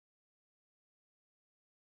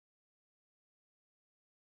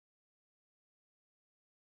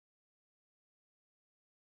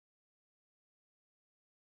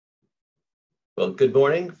Well, good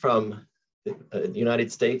morning from the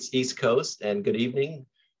United States East Coast, and good evening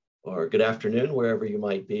or good afternoon, wherever you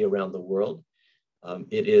might be around the world.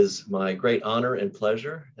 It is my great honor and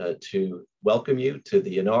pleasure to welcome you to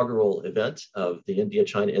the inaugural event of the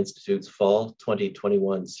India-China Institute's Fall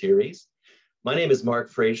 2021 series. My name is Mark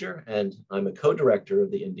Frazier, and I'm a co-director of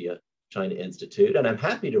the India-China Institute, and I'm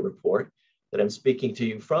happy to report that I'm speaking to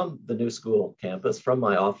you from the New School campus, from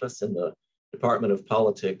my office in the Department of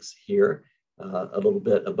Politics here, a little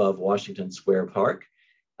bit above Washington Square Park,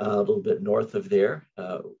 a little bit north of there,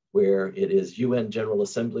 where it is UN General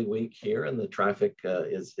Assembly Week here, and the traffic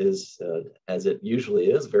is as it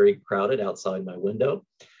usually is, very crowded outside my window.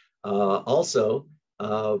 Also,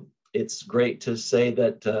 it's great to say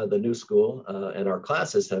that the New School and our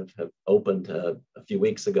classes have opened a few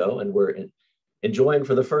weeks ago, and we're enjoying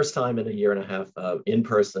for the first time in a year and a half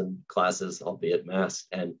in-person classes, albeit masked.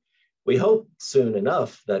 And we hope soon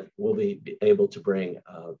enough that we'll be able to bring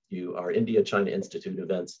you our India-China Institute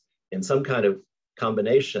events in some kind of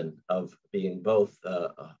combination of being both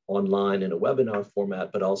online in a webinar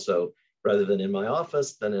format, but also rather than in my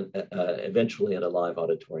office, then eventually at a live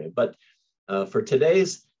auditorium. But for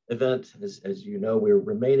today's event, as you know, we're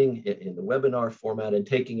remaining in the webinar format and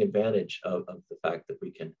taking advantage of the fact that we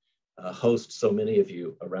can host so many of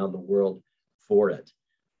you around the world for it.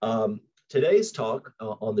 Today's talk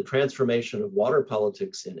on the transformation of water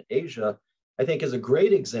politics in Asia, I think, is a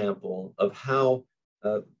great example of how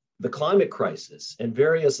the climate crisis and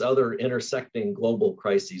various other intersecting global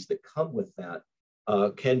crises that come with that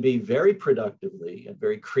can be very productively and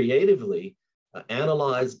very creatively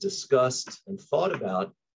analyzed, discussed, and thought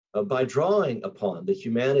about by drawing upon the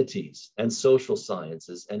humanities and social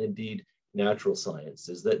sciences and indeed natural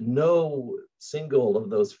sciences, that no single of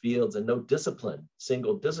those fields and no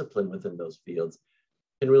single discipline within those fields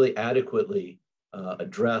can really adequately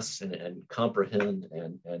address and comprehend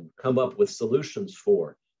and come up with solutions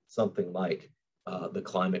for something like the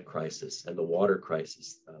climate crisis and the water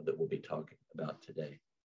crisis that we'll be talking about today.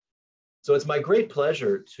 So it's my great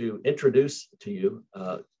pleasure to introduce to you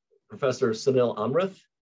Professor Sunil Amrith,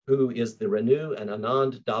 who is the Renu and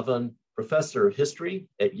Anand Dhawan Professor of History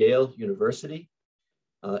at Yale University.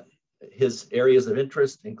 His areas of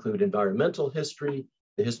interest include environmental history,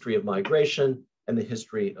 the history of migration, and the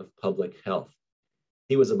history of public health.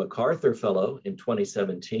 He was a MacArthur Fellow in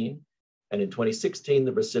 2017, and in 2016,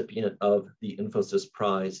 the recipient of the Infosys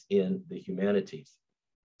Prize in the Humanities.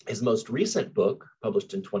 His most recent book,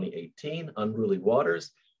 published in 2018, Unruly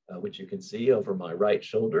Waters, which you can see over my right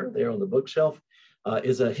shoulder there on the bookshelf,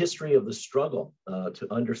 is a history of the struggle to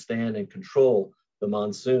understand and control the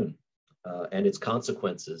monsoon and its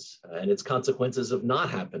consequences of not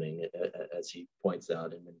happening, as he points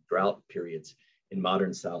out, in drought periods in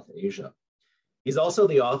modern South Asia. He's also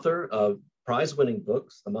the author of prize-winning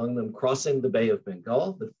books, among them Crossing the Bay of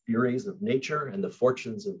Bengal, The Furies of Nature and the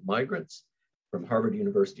Fortunes of Migrants, from Harvard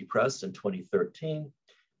University Press in 2013.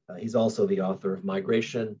 He's also the author of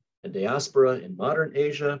Migration and Diaspora in Modern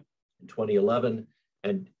Asia in 2011,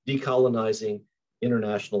 and Decolonizing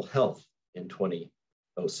International Health in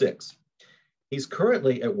 2006. He's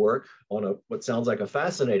currently at work on what sounds like a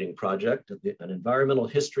fascinating project, an environmental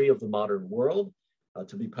history of the modern world,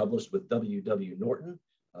 to be published with W.W. Norton,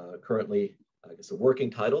 currently, I guess, a working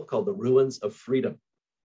title called The Ruins of Freedom.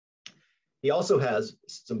 He also has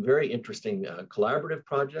some very interesting collaborative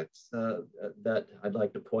projects that I'd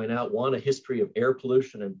like to point out. One, a history of air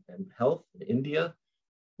pollution and health in India,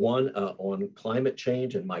 one on climate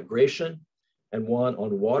change and migration, and one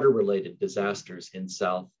on water-related disasters in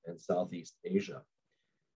South and Southeast Asia.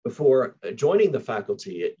 Before joining the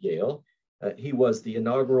faculty at Yale, he was the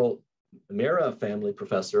inaugural Mehra Family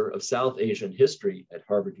Professor of South Asian History at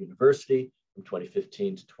Harvard University from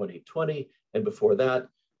 2015 to 2020, and before that,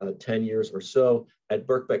 10 years or so at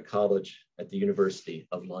Birkbeck College at the University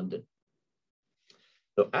of London.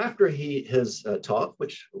 So after his talk,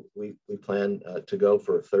 which we plan to go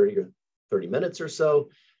for 30 minutes or so,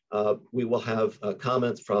 we will have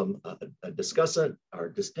comments from a discussant, our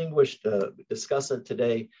distinguished discussant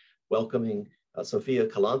today, welcoming Sofia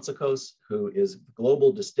Kalantzakos, who is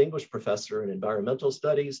Global Distinguished Professor in Environmental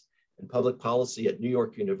Studies and Public Policy at New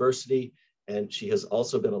York University, and she has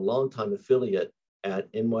also been a longtime affiliate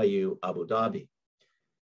at NYU Abu Dhabi.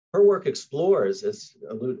 Her work explores, as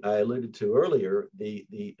I alluded to earlier, the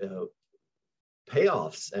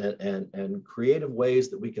payoffs and creative ways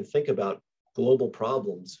that we can think about global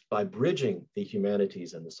problems by bridging the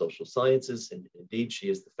humanities and the social sciences. And indeed, she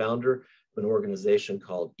is the founder of an organization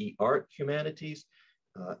called eArt Humanities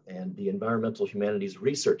and the Environmental Humanities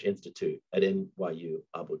Research Institute at NYU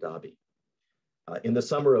Abu Dhabi. In the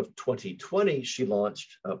summer of 2020, she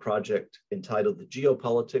launched a project entitled The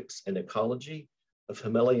Geopolitics and Ecology of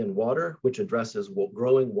Himalayan Water, which addresses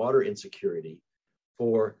growing water insecurity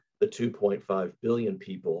for the 2.5 billion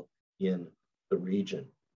people in the region.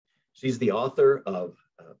 She's the author of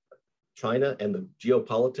China and the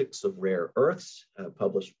Geopolitics of Rare Earths,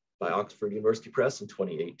 published by Oxford University Press in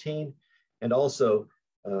 2018, and also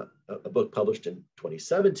a book published in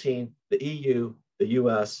 2017, The EU, the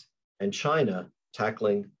US, and China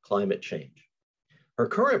Tackling Climate Change. Her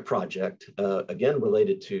current project, again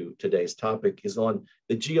related to today's topic, is on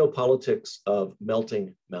the geopolitics of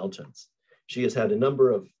melting mountains. She has had a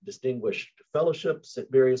number of distinguished fellowships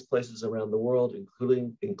at various places around the world,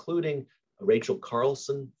 including a Rachel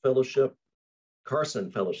Carson Fellowship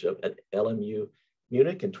at LMU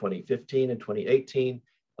Munich in 2015 and 2018,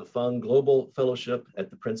 a Fung Global Fellowship at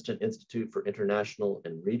the Princeton Institute for International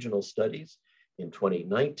and Regional Studies in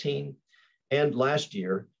 2019, and last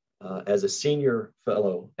year as a senior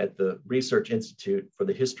fellow at the Research Institute for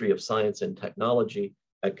the History of Science and Technology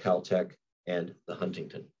at Caltech and the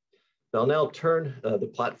Huntington. I'll now turn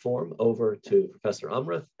the platform over to Professor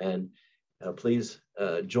Amrith, and please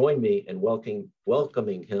join me in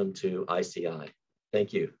welcoming him to ICI.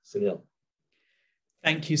 Thank you, Sunil.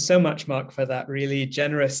 Thank you so much, Mark, for that really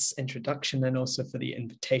generous introduction and also for the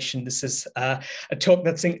invitation. This is a talk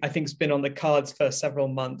that I think has been on the cards for several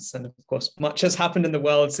months. And of course, much has happened in the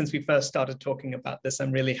world since we first started talking about this.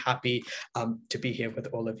 I'm really happy to be here with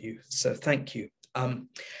all of you. So thank you.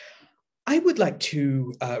 I would like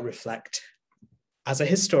to reflect as a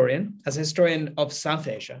historian of South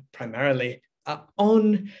Asia, primarily,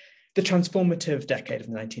 on the transformative decade of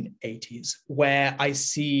the 1980s, where I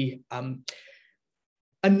see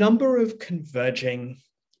a number of converging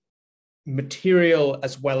material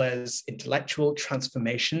as well as intellectual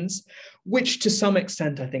transformations, which to some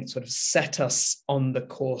extent, I think, sort of set us on the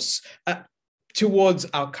course towards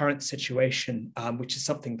our current situation, which is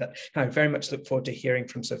something that I very much look forward to hearing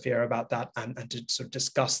from Sophia about that and to sort of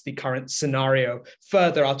discuss the current scenario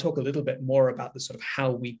further. I'll talk a little bit more about the sort of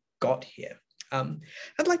how we got here.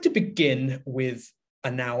 I'd like to begin with a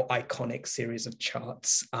now iconic series of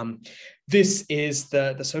charts. This is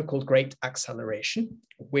the so-called Great Acceleration,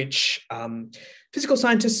 which physical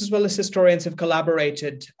scientists as well as historians have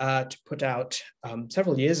collaborated to put out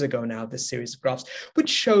several years ago now, this series of graphs, which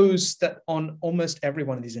shows that on almost every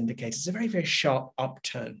one of these indicators, a very, very sharp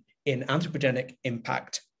upturn in anthropogenic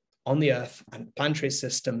impact on the Earth and planetary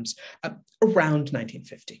systems around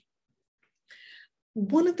 1950.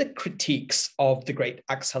 One of the critiques of the Great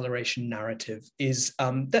Acceleration narrative is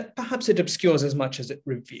that perhaps it obscures as much as it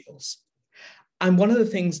reveals. And one of the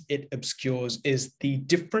things it obscures is the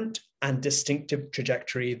different and distinctive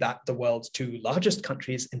trajectory that the world's two largest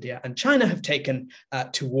countries, India and China, have taken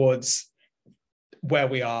towards where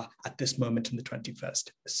we are at this moment in the 21st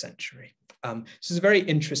century. This is a very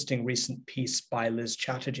interesting recent piece by Liz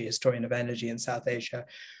Chatterjee, historian of energy in South Asia,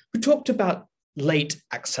 who talked about late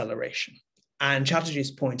acceleration. And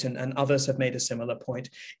Chatterjee's point, and others have made a similar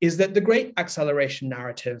point, is that the Great Acceleration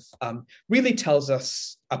narrative really tells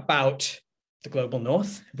us about the global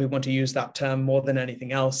north, if we want to use that term more than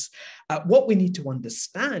anything else. What we need to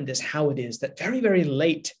understand is how it is that very, very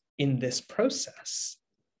late in this process,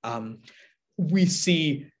 we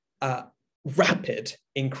see a rapid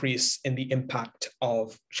increase in the impact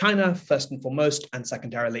of China, first and foremost, and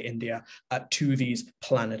secondarily India, to these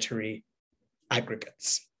planetary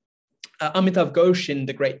aggregates. Amitav Ghosh in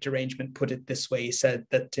The Great Derangement put it this way. He said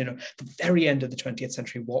that, the very end of the 20th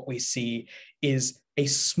century, what we see is a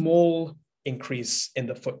small increase in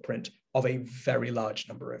the footprint of a very large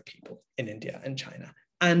number of people in India and China.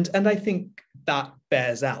 And I think that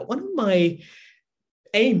bears out. One of my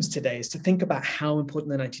aims today is to think about how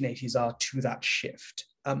important the 1980s are to that shift.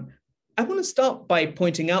 I want to start by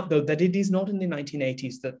pointing out, though, that it is not in the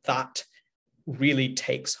 1980s that really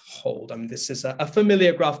takes hold. I mean, this is a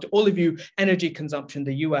familiar graph to all of you: energy consumption,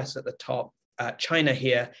 the US at the top, China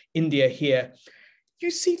here, India here.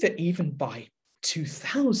 You see that even by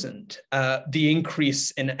 2000, the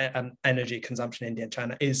increase in energy consumption in India and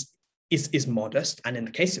China is modest. And in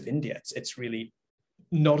the case of India, it's really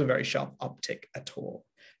not a very sharp uptick at all.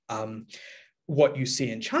 What you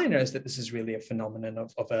see in China is that this is really a phenomenon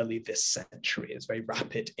of early this century. It's a very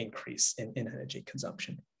rapid increase in energy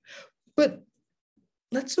consumption. But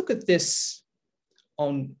let's look at this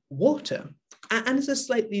on water, and it's a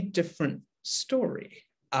slightly different story.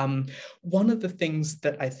 One of the things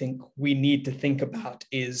that I think we need to think about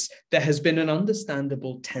is there has been an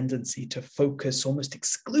understandable tendency to focus almost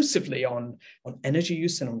exclusively on energy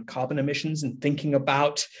use and on carbon emissions and thinking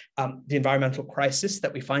about the environmental crisis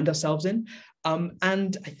that we find ourselves in.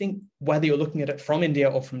 And I think whether you're looking at it from India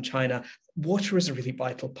or from China, water is a really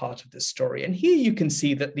vital part of this story. And here you can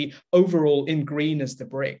see that the overall in green is the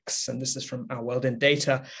bricks, and this is from our World in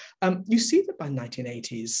Data. You see that by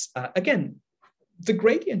 1980s, again, the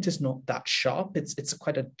gradient is not that sharp. It's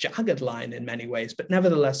quite a jagged line in many ways, but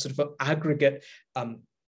nevertheless sort of an aggregate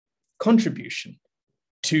contribution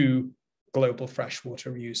to global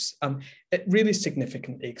freshwater use. It really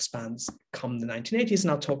significantly expands come the 1980s,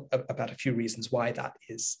 and I'll talk about a few reasons why that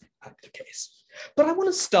is the case. But I want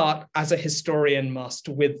to start, as a historian must,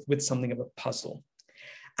 with something of a puzzle.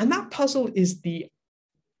 And that puzzle is the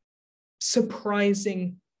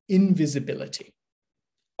surprising invisibility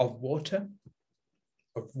of water,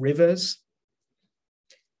 of rivers,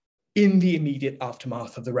 in the immediate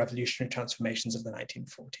aftermath of the revolutionary transformations of the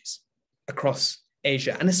 1940s across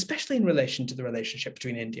Asia, and especially in relation to the relationship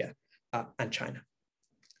between India and China.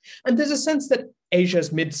 And there's a sense that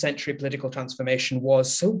Asia's mid-century political transformation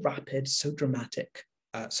was so rapid, so dramatic,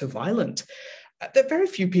 so violent, that very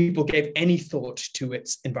few people gave any thought to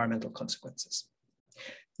its environmental consequences.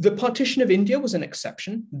 The partition of India was an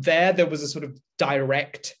exception. There was a sort of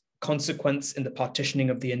direct consequence in the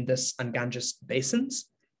partitioning of the Indus and Ganges basins,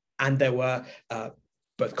 and there were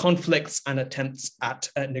both conflicts and attempts at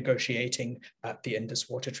negotiating the Indus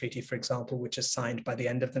Water Treaty, for example, which is signed by the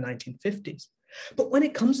end of the 1950s. But when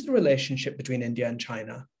it comes to the relationship between India and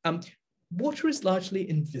China, water is largely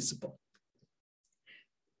invisible.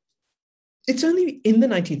 It's only in the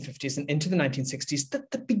 1950s and into the 1960s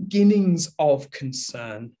that the beginnings of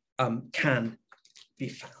concern can be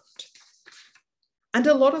found. And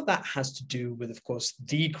a lot of that has to do with, of course,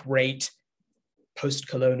 the great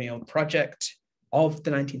post-colonial project of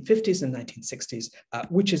the 1950s and 1960s,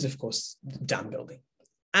 which is, of course, dam building.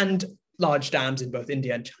 And large dams in both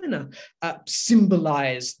India and China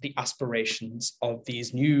symbolize the aspirations of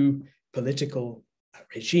these new political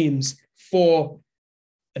regimes for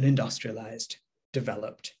an industrialized,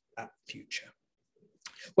 developed future.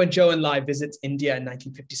 When Zhou Enlai visits India in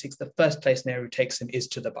 1956, the first place Nehru takes him is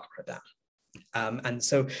to the Bakra Dam. And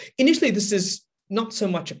so initially, this is not so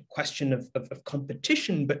much a question of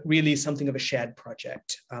competition, but really something of a shared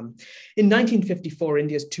project. In 1954,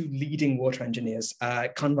 India's two leading water engineers,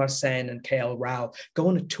 Kanwar Sen and KL Rao, go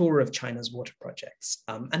on a tour of China's water projects.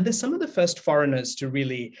 And they're some of the first foreigners to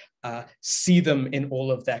really see them in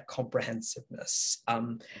all of their comprehensiveness.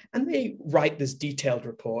 And they write this detailed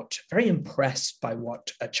report, very impressed by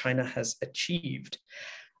what China has achieved.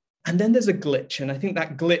 And then there's a glitch, and I think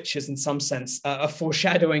that glitch is in some sense a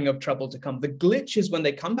foreshadowing of trouble to come. The glitch is when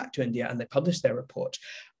they come back to India and they publish their report,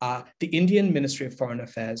 the Indian Ministry of Foreign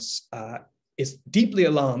Affairs is deeply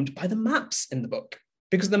alarmed by the maps in the book,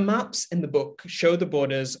 because the maps in the book show the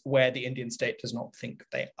borders where the Indian state does not think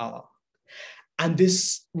they are. And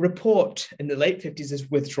this report in the late 50s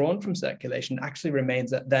is withdrawn from circulation, actually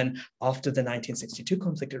remains then after the 1962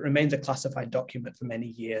 conflict, it remains a classified document for many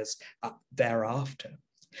years thereafter.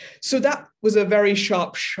 So that was a very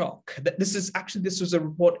sharp shock. This was a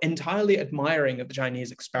report entirely admiring of the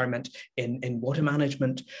Chinese experiment in water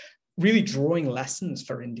management, really drawing lessons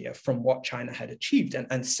for India from what China had achieved.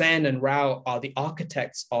 And Sen and Rao are the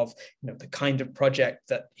architects of the kind of project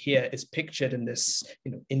that here is pictured in this,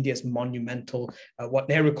 India's monumental, what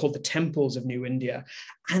Nehru called the temples of New India.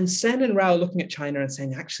 And Sen and Rao looking at China and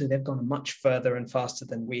saying, actually, they've gone much further and faster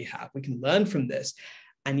than we have. We can learn from this.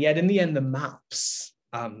 And yet in the end, the maps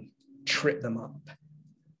trip them up.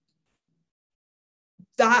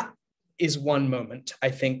 That is one moment, I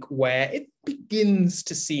think, where it begins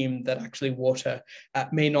to seem that actually water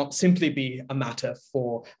may not simply be a matter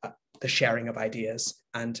for the sharing of ideas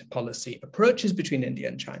and policy approaches between India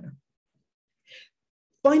and China.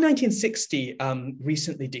 By 1960,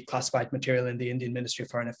 recently declassified material in the Indian Ministry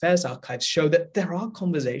of Foreign Affairs archives show that there are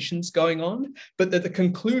conversations going on, but that the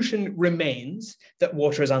conclusion remains that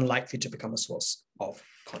water is unlikely to become a source of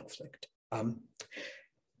conflict.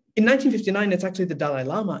 In 1959, it's actually the Dalai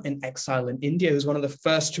Lama in exile in India who's one of the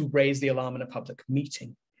first to raise the alarm in a public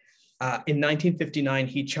meeting. In 1959,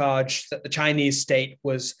 he charged that the Chinese state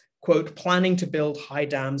was, quote, planning to build high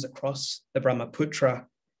dams across the Brahmaputra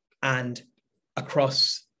and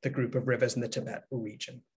across the group of rivers in the Tibet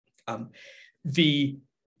region. The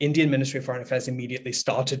Indian Ministry of Foreign Affairs immediately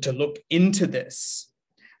started to look into this,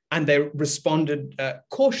 and they responded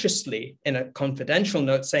cautiously in a confidential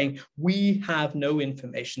note saying, we have no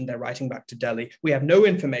information, they're writing back to Delhi, we have no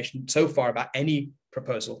information so far about any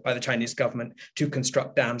proposal by the Chinese government to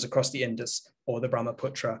construct dams across the Indus or the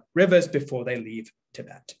Brahmaputra rivers before they leave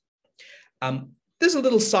Tibet. There's a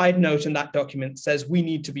little side note in that document that says we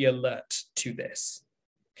need to be alert to this.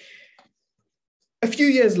 A few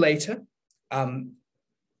years later,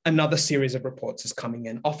 Another series of reports is coming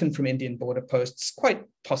in, often from Indian border posts, quite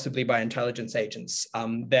possibly by intelligence agents.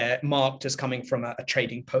 They're marked as coming from a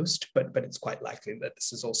trading post, but it's quite likely that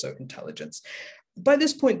this is also intelligence. By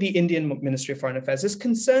this point, the Indian Ministry of Foreign Affairs is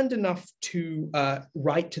concerned enough to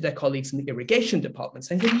write to their colleagues in the irrigation department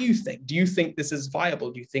saying, what do you think? Do you think this is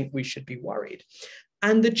viable? Do you think we should be worried?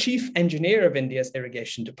 And the chief engineer of India's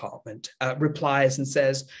irrigation department replies and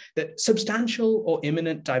says that substantial or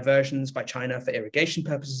imminent diversions by China for irrigation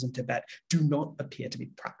purposes in Tibet do not appear to be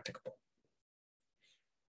practicable.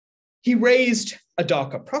 He raised a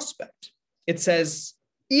darker prospect. It says,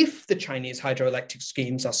 if the Chinese hydroelectric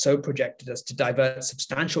schemes are so projected as to divert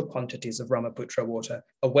substantial quantities of Brahmaputra water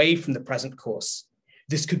away from the present course,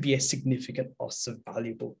 this could be a significant loss of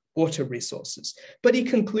valuable water resources. But he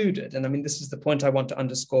concluded, and I mean, this is the point I want to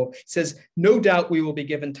underscore, he says, no doubt we will be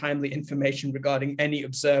given timely information regarding any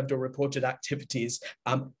observed or reported activities.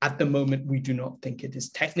 At the moment, we do not think it is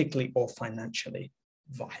technically or financially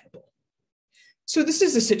viable. So this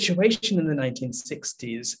is a situation in the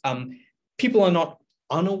 1960s. People are not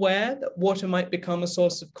unaware that water might become a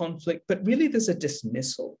source of conflict, but really there's a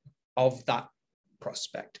dismissal of that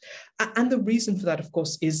prospect. And the reason for that, of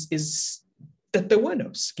course, is that there were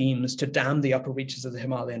no schemes to dam the upper reaches of the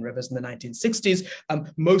Himalayan rivers in the 1960s.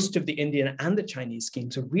 Most of the Indian and the Chinese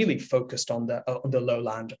schemes are really focused on the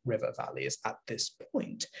lowland river valleys at this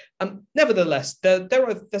point. Nevertheless,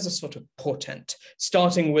 there's a sort of portent,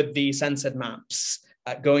 starting with the censored maps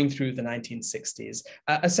going through the 1960s,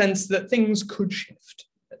 a sense that things could shift,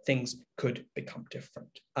 that things could become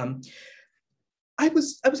different. I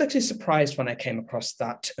was actually surprised when I came across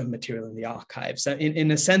that material in the archives.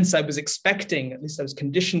 In a sense, I was expecting, at least I was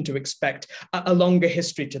conditioned to expect, a longer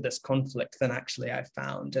history to this conflict than actually I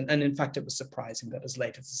found. And in fact, it was surprising that as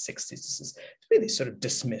late as the 60s, this is really sort of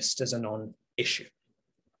dismissed as a non-issue.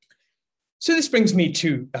 So this brings me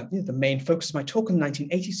to the main focus of my talk in the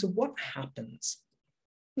 1980s. So what happens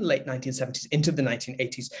late 1970s into the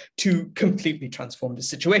 1980s to completely transform the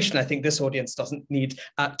situation? I think this audience doesn't need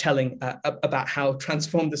telling about how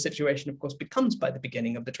transformed the situation, of course, becomes by the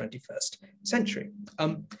beginning of the 21st century.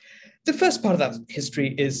 The first part of that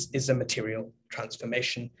history is a material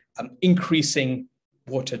transformation, increasing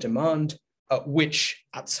water demand, which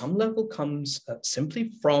at some level comes simply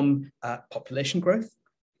from population growth.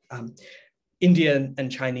 Indian and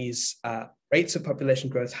Chinese rates of population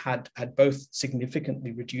growth had both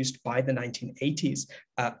significantly reduced by the 1980s,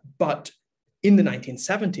 but in the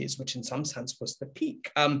 1970s, which in some sense was the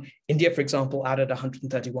peak, India, for example, added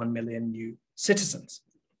 131 million new citizens.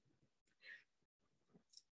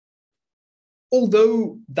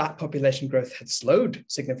 Although that population growth had slowed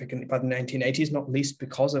significantly by the 1980s, not least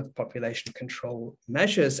because of population control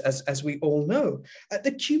measures, as we all know,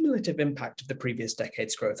 the cumulative impact of the previous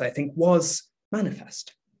decade's growth, I think, was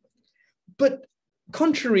manifest. But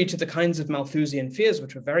contrary to the kinds of Malthusian fears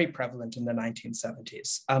which were very prevalent in the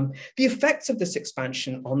 1970s, the effects of this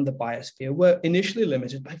expansion on the biosphere were initially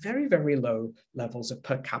limited by very, very low levels of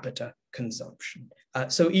per capita consumption.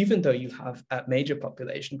 So even though you have major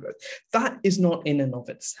population growth, that is not in and of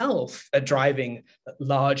itself driving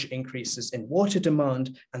large increases in water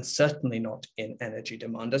demand, and certainly not in energy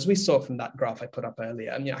demand. As we saw from that graph I put up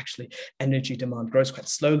earlier, actually energy demand grows quite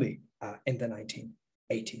slowly in the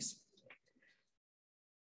 1980s.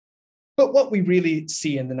 But what we really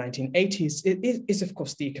see in the 1980s is, of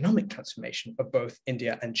course, the economic transformation of both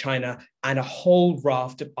India and China, and a whole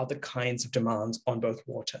raft of other kinds of demands on both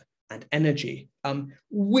water and energy,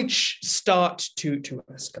 which start to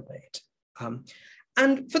escalate.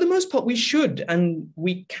 And for the most part, we should, and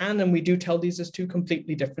we can, and we do tell these as two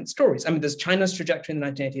completely different stories. I mean, there's China's trajectory in the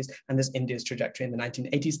 1980s, and there's India's trajectory in the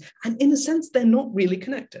 1980s. And in a sense, they're not really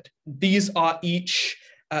connected. These are each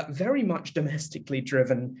very much domestically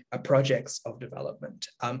driven projects of development.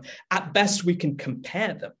 At best, we can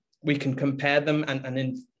compare them. We can compare them,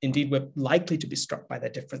 and indeed, we're likely to be struck by their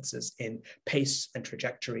differences in pace and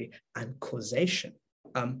trajectory and causation.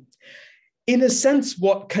 In a sense,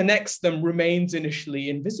 what connects them remains initially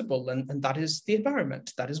invisible, and that is the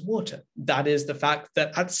environment, that is water. That is the fact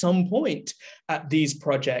that at some point, these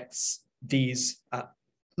projects, these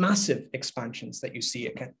massive expansions that you see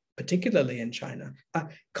again, particularly in China,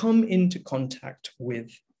 come into contact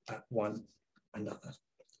with one another.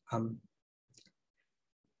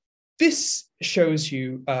 This shows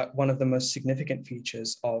you one of the most significant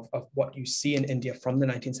features of what you see in India from the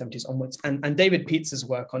 1970s onwards. And David Pietz's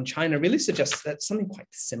work on China really suggests that something quite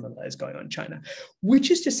similar is going on in China, which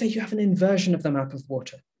is to say you have an inversion of the map of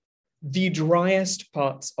water. The driest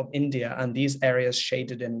parts of India, and these areas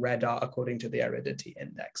shaded in red are according to the aridity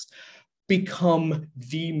index, become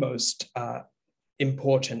the most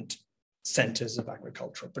important centers of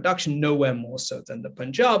agricultural production, nowhere more so than the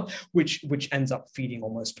Punjab, which ends up feeding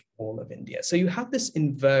almost all of India. So you have this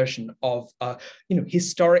inversion of,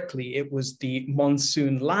 historically it was the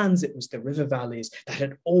monsoon lands, it was the river valleys that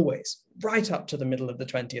had always, right up to the middle of the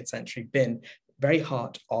 20th century, been very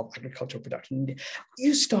heart of agricultural production in India.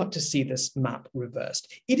 You start to see this map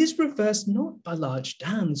reversed. It is reversed not by large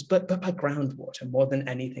dams, but by groundwater more than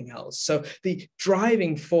anything else. So the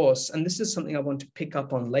driving force, and this is something I want to pick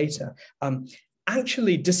up on later,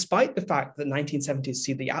 actually, despite the fact that the 1970s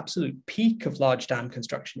see the absolute peak of large dam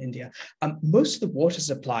construction in India, most of the water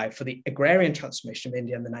supply for the agrarian transformation of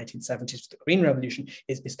India in the 1970s, for the Green Revolution,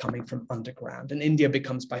 is coming from underground. And India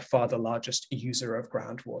becomes by far the largest user of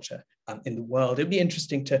groundwater in the world. It'd be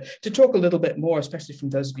interesting to talk a little bit more, especially from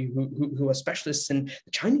those of you who are specialists in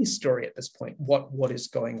the Chinese story at this point, what is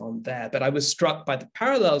going on there. But I was struck by the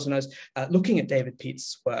parallels when I was looking at David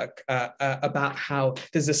Peate's work about how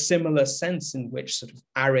there's a similar sense in which sort of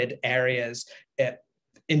arid areas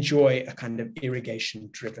enjoy a kind of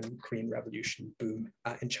irrigation-driven Green Revolution boom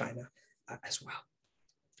in China as well.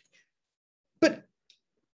 But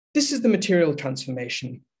this is the material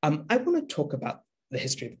transformation. I want to talk about the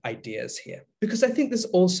history of ideas here, because I think there's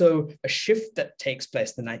also a shift that takes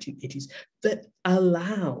place in the 1980s that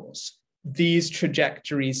allows these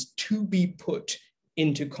trajectories to be put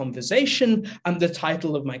into conversation. The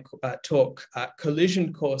title of my talk,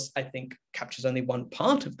 Collision Course, I think captures only one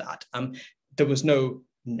part of that. There was no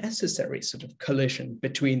necessary sort of collision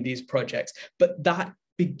between these projects, but that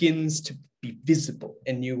begins to be visible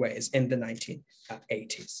in new ways in the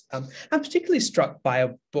 1980s. I'm particularly struck by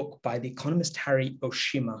a book by the economist Harry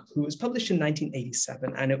Oshima, who was published in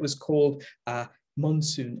 1987, and it was called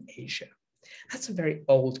Monsoon Asia. That's a very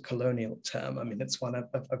old colonial term. I mean, it's one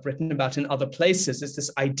I've written about in other places. It's this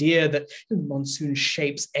idea that the monsoon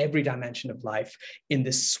shapes every dimension of life in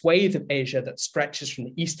this swathe of Asia that stretches from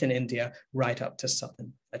the eastern India right up to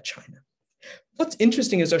southern China. What's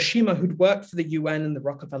interesting is Oshima, who'd worked for the UN and the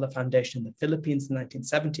Rockefeller Foundation in the Philippines in the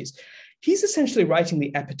 1970s, he's essentially writing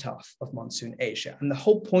the epitaph of Monsoon Asia. And the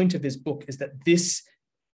whole point of his book is that this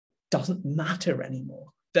doesn't matter anymore,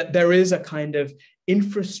 that there is a kind of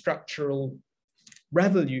infrastructural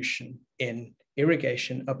revolution in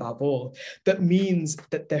irrigation above all, that means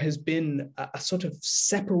that there has been a sort of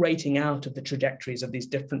separating out of the trajectories of these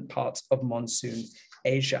different parts of monsoon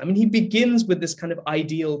Asia. I mean, he begins with this kind of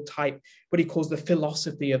ideal type, what he calls the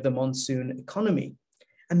philosophy of the monsoon economy.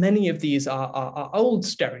 And many of these are old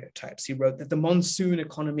stereotypes. He wrote that the monsoon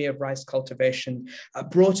economy of rice cultivation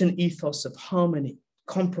brought an ethos of harmony,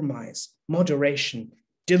 compromise, moderation,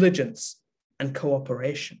 diligence, and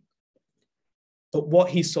cooperation. But what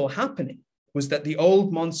he saw happening was that the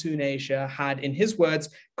old monsoon Asia had, in his words,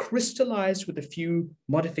 crystallized with a few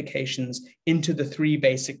modifications into the three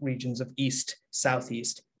basic regions of East,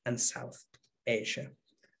 Southeast, and South Asia.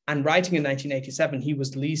 And writing in 1987, he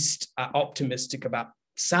was least optimistic about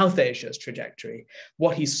South Asia's trajectory.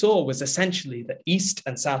 What he saw was essentially that East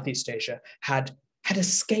and Southeast Asia had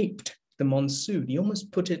escaped the monsoon. He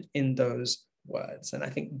almost put it in those words. And I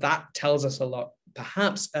think that tells us a lot,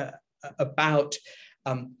 perhaps, about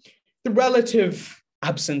the relative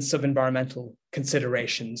absence of environmental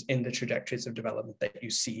considerations in the trajectories of development that you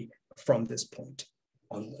see from this point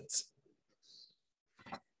onwards.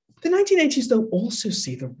 The 1980s, though, also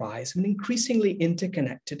see the rise of an increasingly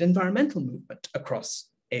interconnected environmental movement across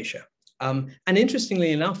Asia. And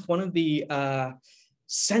interestingly enough, one of the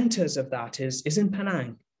centers of that is in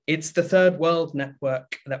Penang. It's the Third World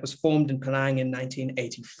Network that was formed in Penang in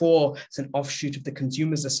 1984. It's an offshoot of the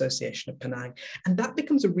Consumers Association of Penang. And that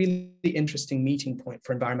becomes a really interesting meeting point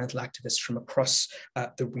for environmental activists from across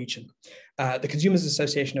the region. The Consumers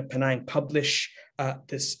Association of Penang publish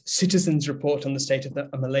this citizens report on the state of the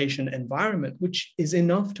Malaysian environment, which is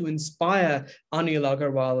enough to inspire Anil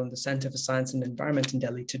Agarwal and the Center for Science and Environment in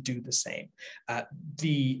Delhi to do the same.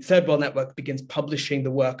 The Third World Network begins publishing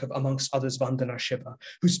the work of, amongst others, Vandana Shiva,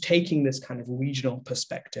 who's taking this kind of regional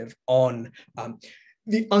perspective on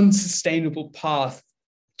the unsustainable path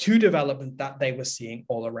to development that they were seeing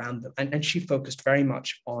all around them. And she focused very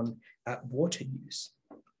much on water use.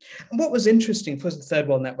 And what was interesting was the Third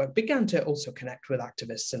World Network began to also connect with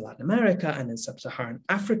activists in Latin America and in sub-Saharan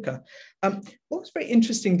Africa. What was very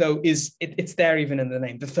interesting, though, is it's there even in the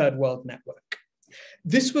name, the Third World Network.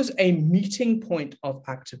 This was a meeting point of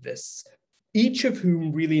activists, each of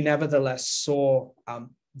whom really nevertheless saw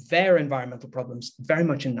their environmental problems very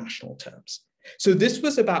much in national terms. So this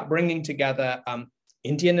was about bringing together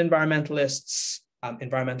Indian environmentalists,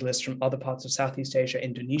 environmentalists from other parts of Southeast Asia.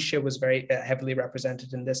 Indonesia was very heavily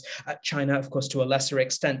represented in this. China, of course, to a lesser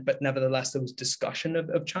extent, but nevertheless, there was discussion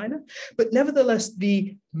of China. But nevertheless,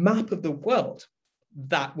 the map of the world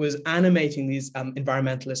that was animating these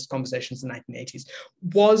environmentalist conversations in the 1980s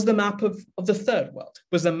was the map of the third world,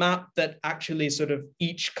 was a map that actually sort of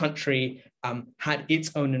each country had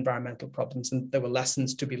its own environmental problems, and there were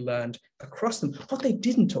lessons to be learned across them. What they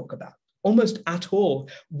didn't talk about almost at all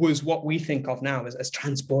was what we think of now as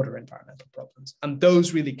transborder environmental problems. And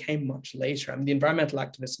those really came much later. I mean, the environmental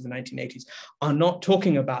activists of the 1980s are not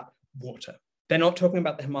talking about water. They're not talking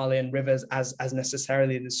about the Himalayan rivers as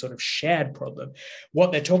necessarily this sort of shared problem.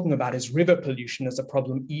 What they're talking about is river pollution as a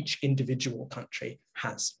problem each individual country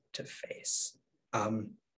has to face.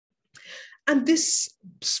 And this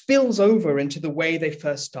spills over into the way they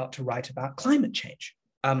first start to write about climate change.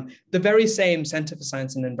 The very same Center for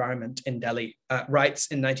Science and Environment in Delhi writes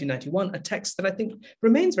in 1991 a text that I think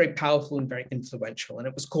remains very powerful and very influential, and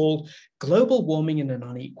it was called Global Warming in an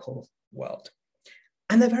Unequal World.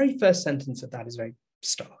 And the very first sentence of that is very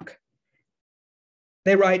stark.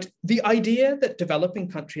 They write, the idea that developing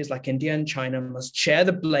countries like India and China must share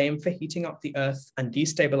the blame for heating up the earth and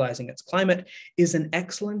destabilizing its climate is an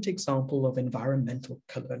excellent example of environmental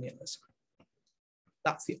colonialism.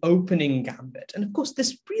 That's the opening gambit. And of course,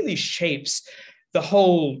 this really shapes the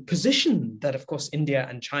whole position that, of course, India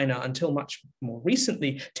and China, until much more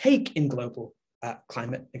recently, take in global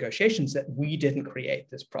climate negotiations, that we didn't create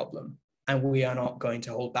this problem and we are not going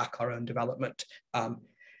to hold back our own development.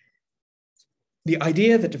 The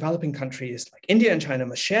idea that developing countries like India and China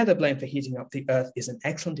must share the blame for heating up the earth is an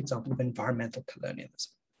excellent example of environmental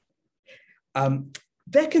colonialism.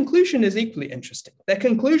 Their conclusion is equally interesting. Their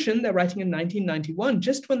conclusion, they're writing in 1991,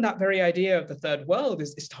 just when that very idea of the third world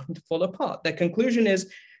is starting to fall apart. Their conclusion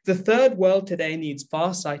is the third world today needs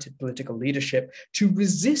far-sighted political leadership to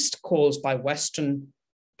resist calls by Western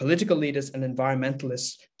political leaders and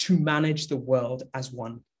environmentalists to manage the world as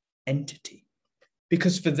one entity.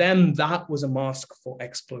 Because for them, that was a mask for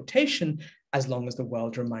exploitation as long as the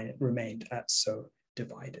world remained so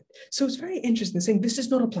divided. So it's very interesting saying this is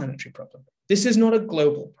not a planetary problem. This is not a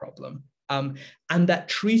global problem. And that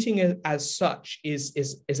treating it as such is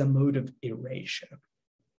a mode of erasure.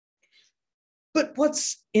 But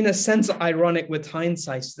what's, in a sense, ironic with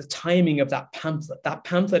hindsight is the timing of that pamphlet. That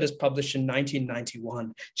pamphlet is published in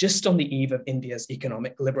 1991, just on the eve of India's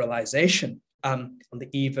economic liberalization, on the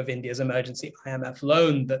eve of India's emergency IMF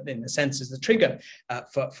loan, that in a sense is the trigger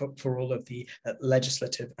for all of the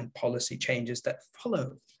legislative and policy changes that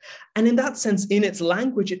follow. And in that sense, in its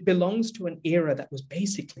language, it belongs to an era that was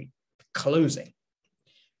basically closing.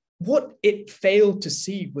 What it failed to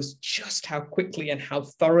see was just how quickly and how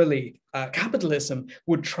thoroughly capitalism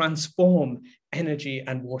would transform energy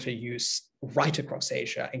and water use right across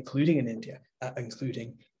Asia, including in India,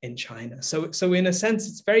 including in China. So in a sense,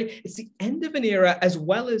 it's the end of an era, as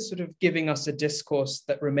well as sort of giving us a discourse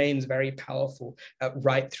that remains very powerful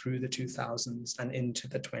right through the 2000s and into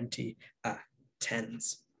the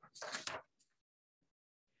 2010s.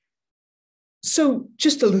 So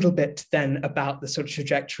just a little bit then about the sort of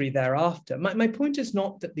trajectory thereafter. My point is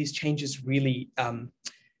not that these changes really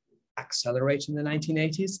accelerate in the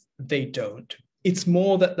 1980s. They don't. It's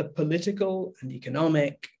more that the political and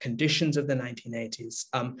economic conditions of the 1980s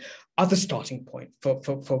are the starting point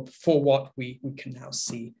for what we can now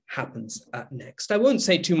see happens next. I won't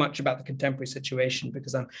say too much about the contemporary situation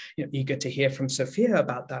because I'm eager to hear from Sophia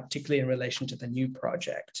about that, particularly in relation to the new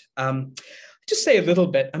project. Just say a little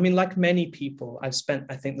bit. I mean, like many people, I've spent,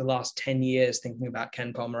 I think, the last 10 years thinking about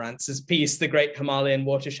Ken Pomerantz's piece, The Great Himalayan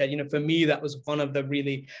Watershed. For me, that was one of the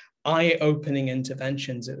really eye-opening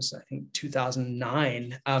interventions. It was, I think,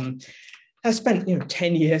 2009. I spent,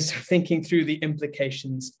 10 years thinking through the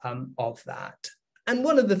implications of that. And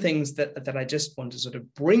one of the things that I just want to sort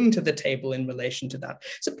of bring to the table in relation to that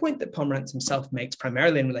is a point that Pomerantz himself makes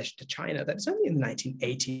primarily in relation to China, that it's only in the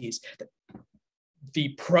 1980s that the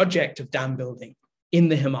project of dam building in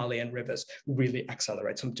the Himalayan rivers really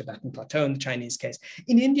accelerates on the Tibetan Plateau in the Chinese case.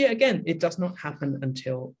 In India, again, it does not happen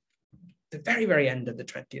until the very, very end of the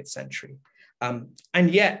 20th century. And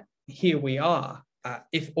yet, here we are.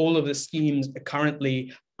 If all of the schemes are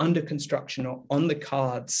currently under construction or on the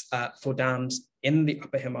cards for dams in the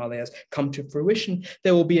upper Himalayas come to fruition,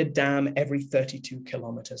 there will be a dam every 32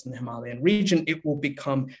 kilometers in the Himalayan region. It will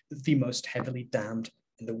become the most heavily dammed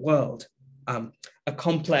in the world. A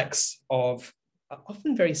complex of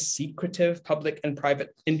often very secretive public and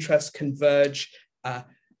private interests converge.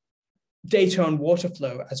 data on water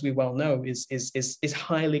flow, as we well know, is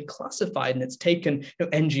highly classified, and it's taken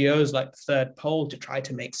NGOs like the Third Pole to try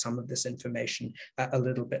to make some of this information a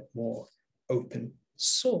little bit more open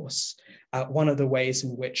source. One of the ways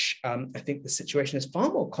in which I think the situation is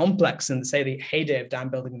far more complex than, say, the heyday of dam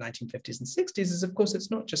building in the 1950s and 60s is, of course, it's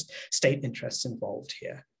not just state interests involved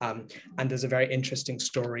here. And there's a very interesting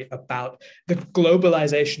story about the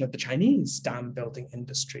globalization of the Chinese dam building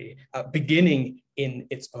industry, beginning in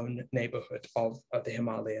its own neighborhood of the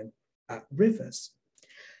Himalayan rivers.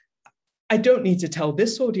 I don't need to tell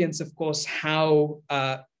this audience, of course, how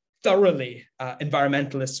thoroughly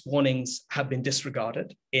environmentalist warnings have been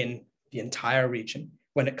disregarded in the entire region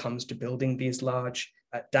when it comes to building these large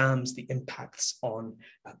dams, the impacts on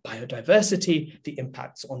biodiversity, the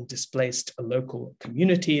impacts on displaced local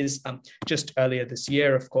communities. Just earlier this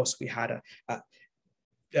year, of course, we had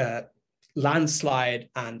a landslide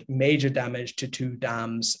and major damage to two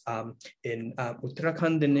dams in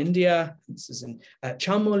Uttarakhand in India. This is in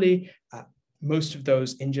Chamoli. Most of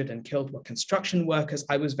those injured and killed were construction workers.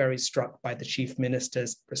 I was very struck by the chief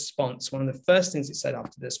minister's response. One of the first things he said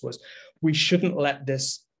after this was, we shouldn't let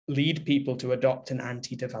this lead people to adopt an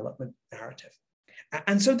anti-development narrative.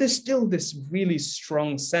 And so there's still this really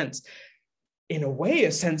strong sense, in a way,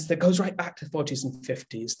 a sense that goes right back to the 40s and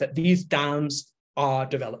 50s, that these dams are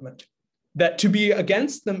development, that to be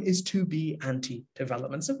against them is to be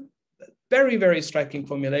anti-development. So very, very striking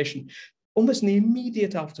formulation. Almost in the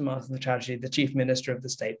immediate aftermath of the tragedy, the chief minister of the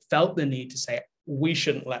state felt the need to say, we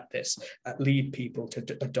shouldn't let this lead people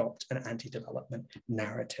to adopt an anti-development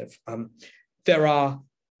narrative. There are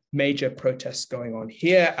major protests going on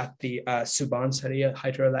here at the Subansari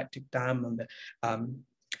hydroelectric dam on the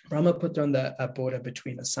Brahmaputra on the border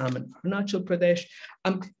between Assam and Arunachal Pradesh.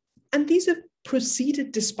 And these have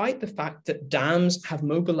proceeded despite the fact that dams have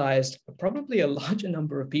mobilized probably a larger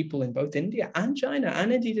number of people in both India and China,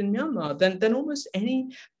 and indeed in Myanmar, than almost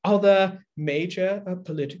any other major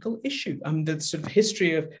political issue. The sort of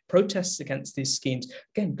history of protests against these schemes,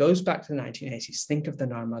 again, goes back to the 1980s. Think of the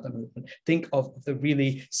Narmada movement. Think of the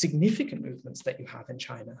really significant movements that you have in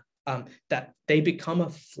China, that they become a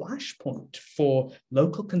flashpoint for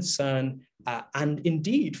local concern and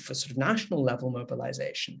indeed for sort of national level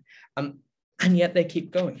mobilization. And yet they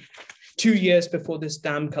keep going. 2 years before this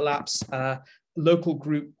dam collapse, a local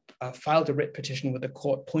group filed a writ petition with the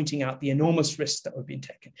court pointing out the enormous risks that were being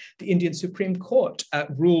taken. The Indian Supreme Court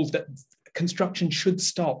ruled that construction should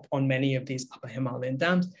stop on many of these upper Himalayan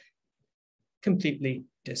dams, completely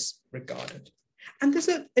disregarded. And there's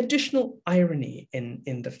an additional irony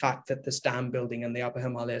in the fact that this dam building in the upper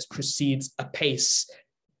Himalayas proceeds apace,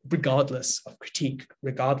 regardless of critique,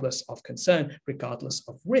 regardless of concern, regardless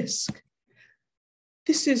of risk.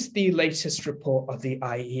 This is the latest report of the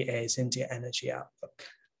IEA's India Energy Outlook.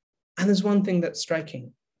 And there's one thing that's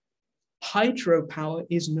striking. Hydropower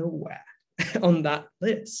is nowhere on that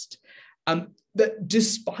list. That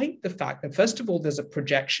despite the fact that, first of all, there's a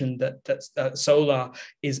projection that solar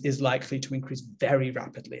is likely to increase very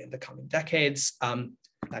rapidly in the coming decades.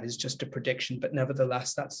 That is just a prediction, but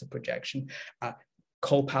nevertheless, that's the projection.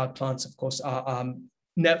 Coal-powered plants, of course, are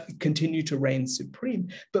continue to reign supreme.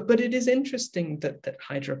 But it is interesting that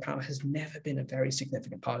hydropower has never been a very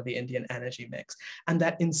significant part of the Indian energy mix. And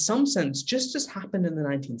that in some sense, just as happened in the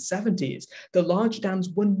 1970s, the large dams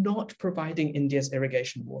were not providing India's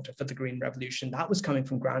irrigation water for the Green Revolution. That was coming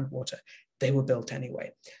from groundwater. They were built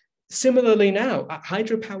anyway. Similarly now,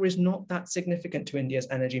 hydropower is not that significant to India's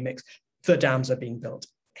energy mix. The dams are being built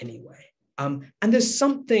anyway. And there's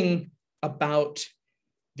something about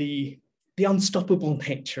the unstoppable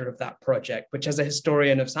nature of that project, which as a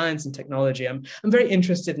historian of science and technology, I'm very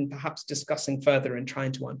interested in perhaps discussing further and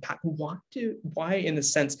trying to unpack why in a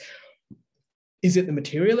sense, is it the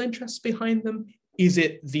material interests behind them? Is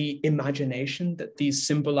it the imagination that these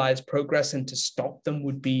symbolize progress, and to stop them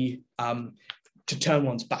would be to turn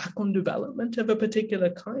one's back on development of a particular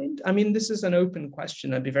kind? I mean, this is an open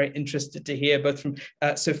question. I'd be very interested to hear both from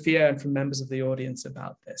Sophia and from members of the audience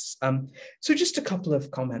about this. So just a couple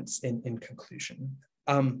of comments in conclusion.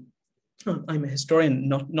 I'm a historian,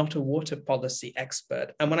 not a water policy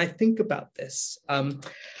expert. And when I think about this, I'm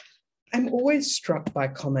always struck by a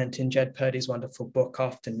comment in Jed Purdy's wonderful book,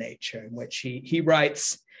 After Nature, in which he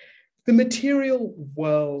writes, "The material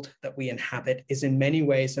world that we inhabit is in many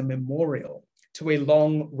ways a memorial to a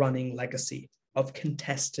long-running legacy of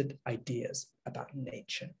contested ideas about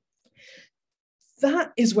nature."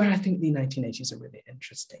 That is where I think the 1980s are really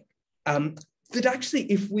interesting. That actually,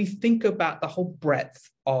 if we think about the whole breadth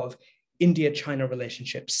of India-China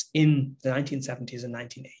relationships in the 1970s and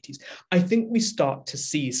 1980s, I think we start to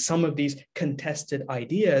see some of these contested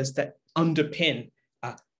ideas that underpin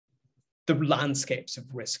the landscapes of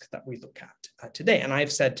risk that we look at today. And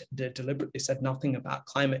I've deliberately said nothing about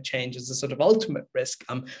climate change as a sort of ultimate risk.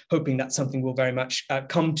 I'm hoping that's something we'll very much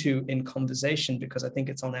come to in conversation, because I think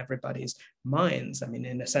it's on everybody's minds. I mean,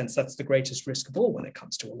 in a sense, that's the greatest risk of all when it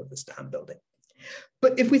comes to all of this dam building.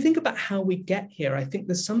 But if we think about how we get here, I think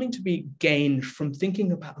there's something to be gained from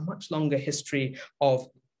thinking about a much longer history of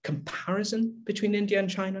comparison between India and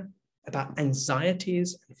China, about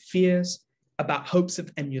anxieties and fears, about hopes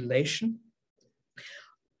of emulation.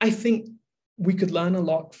 I think we could learn a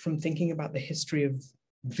lot from thinking about the history of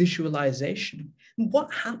visualization.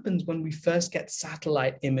 What happens when we first get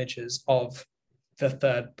satellite images of the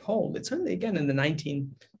third pole? It's only again in the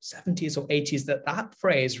 1970s or 80s that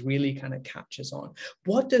phrase really kind of catches on.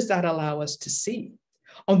 What does that allow us to see?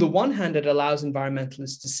 On the one hand, it allows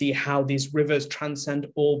environmentalists to see how these rivers transcend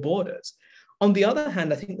all borders. On the other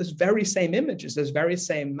hand, I think those very same images, those very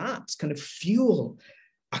same maps kind of fuel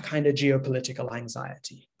a kind of geopolitical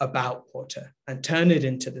anxiety about water and turn it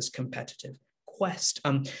into this competitive quest.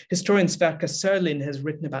 Historian Sverker Serlin has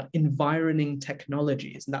written about environing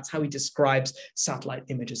technologies, and that's how he describes satellite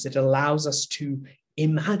images. It allows us to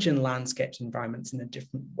imagine landscapes, environments in a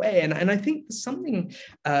different way. And I think there's something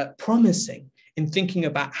promising in thinking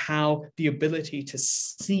about how the ability to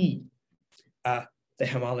see the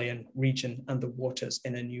Himalayan region and the waters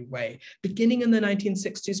in a new way, beginning in the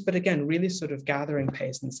 1960s, but again, really sort of gathering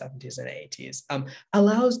pace in the 70s and 80s,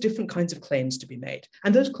 allows different kinds of claims to be made.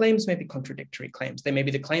 And those claims may be contradictory claims. They may be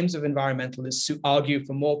the claims of environmentalists who argue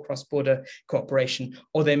for more cross-border cooperation,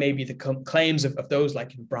 or they may be the claims of those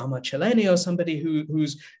like Brahma Cheleni or somebody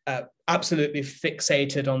who's absolutely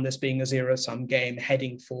fixated on this being a zero-sum game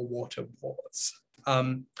heading for water wars.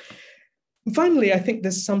 Finally, I think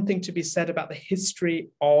there's something to be said about the history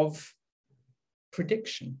of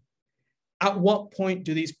prediction. At what point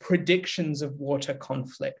do these predictions of water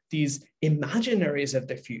conflict, these imaginaries of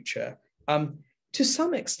the future, to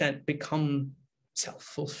some extent become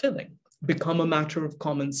self-fulfilling, become a matter of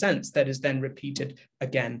common sense that is then repeated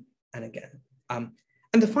again and again? And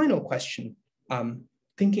the final question,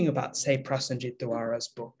 thinking about, say, Prasenjit Dwara's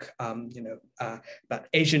book, about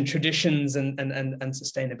Asian traditions and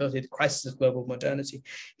sustainability, the crisis of global modernity.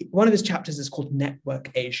 One of his chapters is called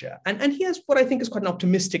Network Asia. And he has what I think is quite an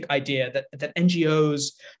optimistic idea that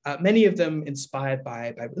NGOs, many of them inspired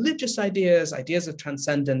by religious ideas of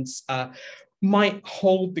transcendence, might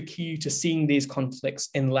hold the key to seeing these conflicts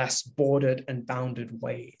in less bordered and bounded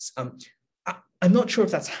ways. I'm not sure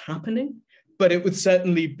if that's happening, but it would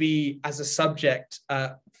certainly be as a subject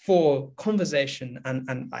for conversation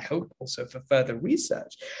and I hope also for further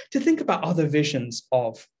research to think about other visions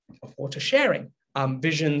of water sharing,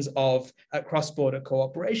 visions of cross-border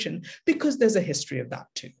cooperation, because there's a history of that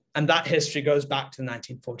too. And that history goes back to the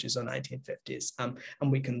 1940s or 1950s.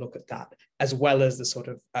 And we can look at that as well as the sort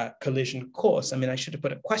of collision course. I mean, I should have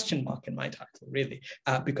put a question mark in my title, really,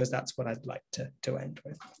 because that's what I'd like to end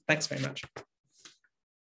with. Thanks very much.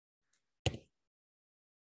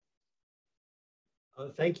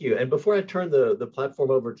 Thank you. And before I turn the platform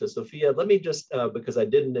over to Sophia, let me just, because I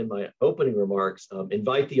didn't in my opening remarks,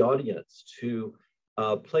 invite the audience to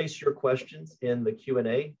place your questions in the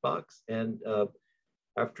Q&A box. And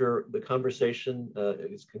after the conversation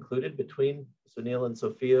is concluded between Sunil and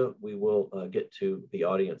Sophia, we will get to the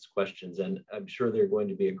audience questions. And I'm sure they're going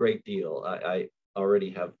to be a great deal. I already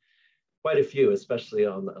have quite a few, especially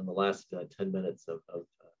on the last 10 minutes of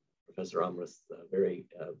Professor Amrith's very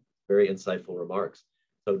insightful remarks.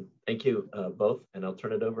 So thank you both, and I'll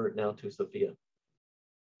turn it over now to Sophia.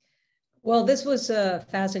 Well, this was a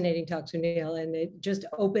fascinating talk, Sunil, and it just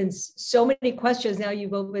opens so many questions. Now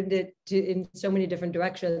you've opened it in so many different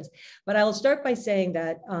directions, but I'll start by saying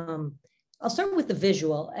that I'll start with the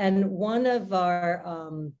visual. And one of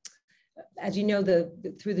our, as you know,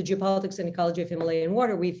 through the Geopolitics and Ecology of Himalayan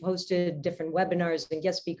Water, we've hosted different webinars and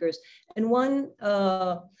guest speakers. And one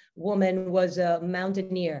woman was a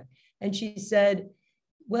mountaineer, and she said,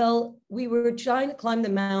 well, we were trying to climb the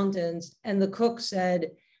mountains, and the cook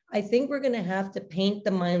said, I think we're going to have to paint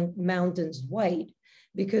the mountains white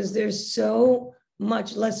because there's so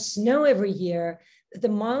much less snow every year that the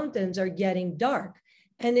mountains are getting dark.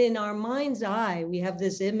 And in our mind's eye, we have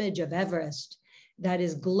this image of Everest that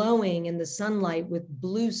is glowing in the sunlight with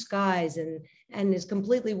blue skies and is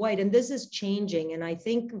completely white. And this is changing. And I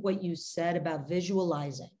think what you said about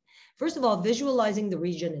visualizing, first of all, visualizing the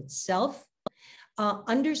region itself,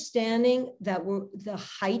 understanding that the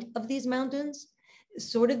height of these mountains,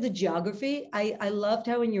 sort of the geography. I loved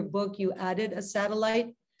how in your book you added a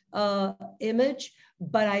satellite image,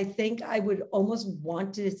 but I think I would almost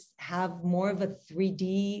want to have more of a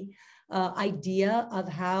 3D idea of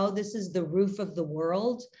how this is the roof of the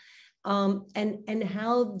world, and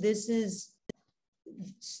how this is,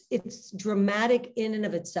 it's dramatic in and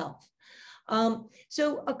of itself.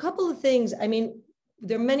 So a couple of things, I mean,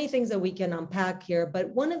 there are many things that we can unpack here, but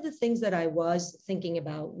one of the things that I was thinking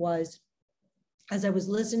about was, as I was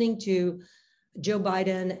listening to Joe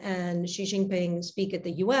Biden and Xi Jinping speak at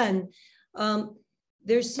the UN,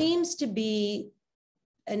 there seems to be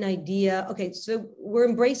an idea, okay, so we're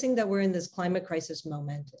embracing that we're in this climate crisis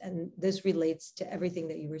moment, and this relates to everything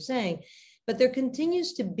that you were saying, but there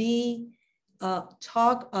continues to be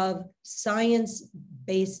talk of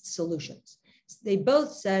science-based solutions. They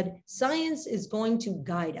both said, science is going to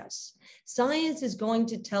guide us. Science is going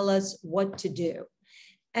to tell us what to do.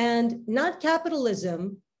 And not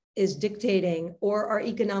capitalism is dictating, or our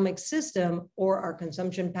economic system, or our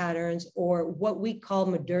consumption patterns, or what we call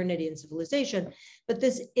modernity and civilization, but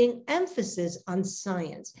this emphasis on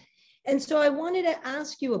science. And so I wanted to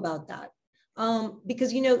ask you about that.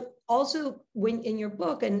 Because, you know, also when in your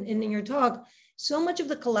book and in your talk, so much of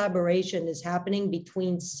the collaboration is happening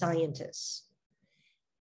between scientists,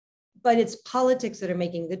 but it's politics that are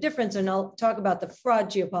making the difference. And I'll talk about the fraud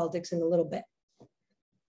geopolitics in a little bit.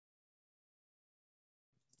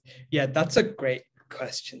 Yeah, that's a great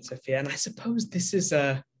question, Sophia. And I suppose this is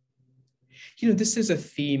a, this is a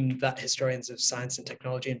theme that historians of science and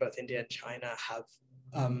technology in both India and China have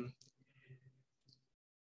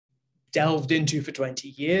delved into for 20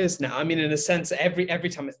 years now. I mean, in a sense, every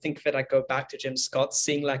time I think of it, I go back to Jim Scott,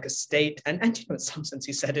 Seeing Like a State. And in some sense,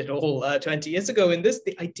 he said it all 20 years ago in this,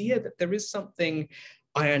 the idea that there is something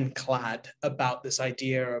ironclad about this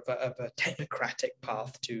idea of a technocratic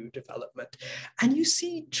path to development. And you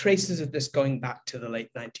see traces of this going back to the late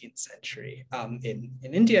 19th century in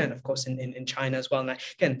India, and of course in China as well. And I,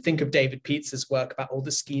 again, think of David Pietz's work about all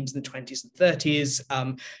the schemes in the 20s and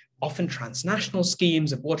 30s, often transnational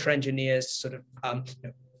schemes of water engineers to sort of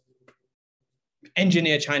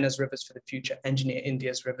engineer China's rivers for the future, engineer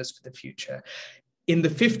India's rivers for the future. In the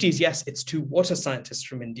 50s, yes, it's two water scientists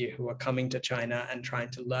from India who are coming to China and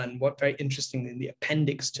trying to learn what, very interesting, in the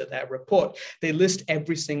appendix to their report, they list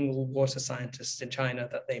every single water scientist in China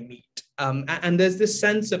that they meet. And there's this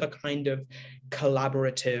sense of a kind of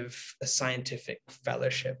collaborative scientific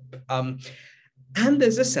fellowship. And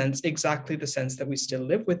there's a sense, exactly the sense that we still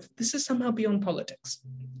live with, this is somehow beyond politics,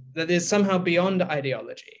 that is somehow beyond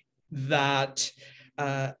ideology, that,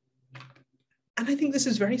 and I think this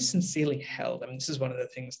is very sincerely held. I mean, this is one of the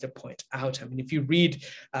things to point out. I mean, if you read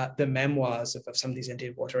the memoirs of some of these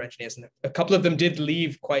Indian water engineers, and a couple of them did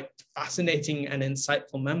leave quite fascinating and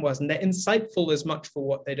insightful memoirs, and they're insightful as much for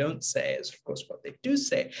what they don't say as, of course, what they do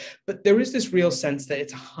say. But there is this real sense that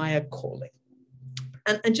it's a higher calling.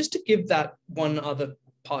 And just to give that one other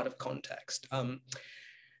part of context,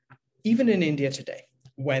 even in India today,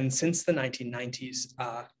 when since the 1990s,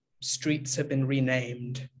 streets have been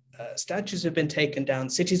renamed, statues have been taken down,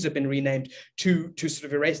 cities have been renamed to sort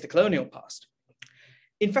of erase the colonial past.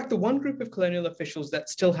 In fact, the one group of colonial officials that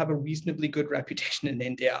still have a reasonably good reputation in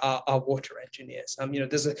India are water engineers.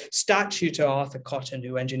 There's a statue to Arthur Cotton,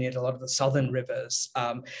 who engineered a lot of the southern rivers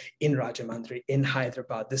in Rajahmundry, in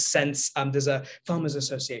Hyderabad. There's a farmers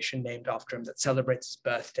association named after him that celebrates his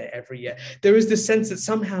birthday every year. There is this sense that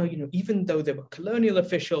somehow, even though they were colonial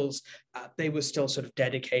officials, they were still sort of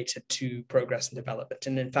dedicated to progress and development.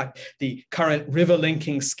 And in fact, the current river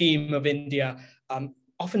linking scheme of India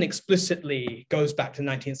often explicitly goes back to the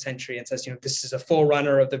 19th century and says, this is a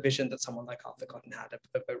forerunner of the vision that someone like Arthur Cotton had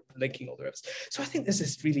of linking all the rivers. So I think there's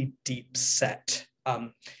this really deep set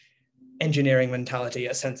engineering mentality,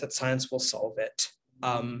 a sense that science will solve it.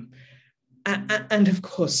 And of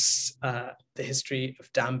course, the history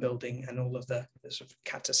of dam building and all of the sort of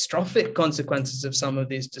catastrophic consequences of some of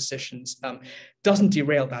these decisions doesn't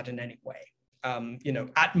derail that in any way.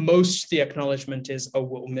 At most, the acknowledgement is, oh,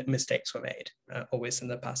 well, mistakes were made, always in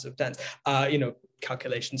the passive tense.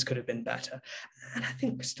 Calculations could have been better. And I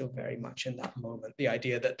think we're still very much in that moment, the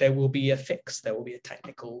idea that there will be a fix, there will be a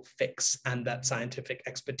technical fix, and that scientific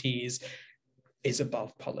expertise is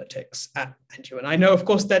above politics. And you and I know, of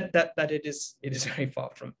course, that it is very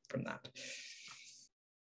far from that.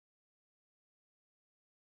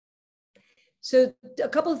 So a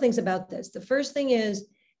couple of things about this. The first thing is,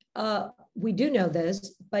 we do know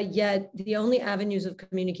this, but yet the only avenues of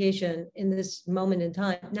communication in this moment in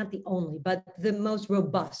time, not the only, but the most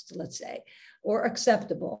robust, let's say, or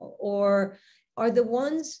acceptable, or are the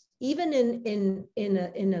ones, even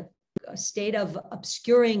in state of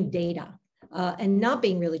obscuring data and not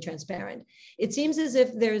being really transparent. It seems as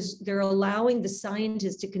if they're allowing the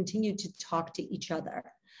scientists to continue to talk to each other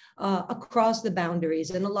across the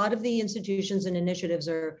boundaries. And a lot of the institutions and initiatives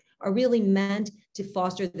are really meant to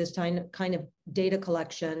foster this kind of data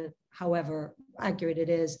collection, however accurate it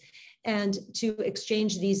is, and to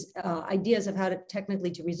exchange these ideas of how to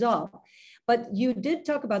technically to resolve. But you did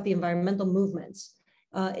talk about the environmental movements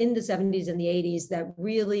in the 70s and the 80s that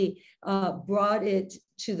really brought it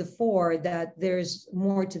to the fore that there's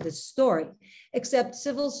more to this story, except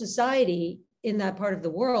civil society in that part of the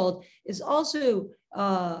world is also,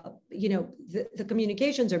 the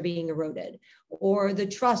communications are being eroded, or the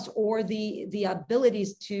trust or the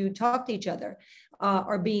abilities to talk to each other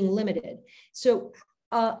are being limited. So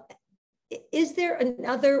is there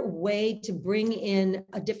another way to bring in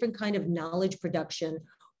a different kind of knowledge production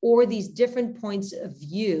or these different points of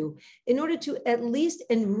view in order to at least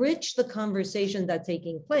enrich the conversation that's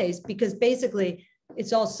taking place? Because basically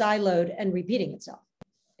it's all siloed and repeating itself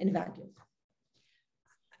in a vacuum.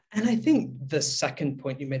 And I think the second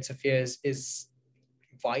point you made, Sophia, is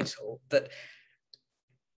vital, that,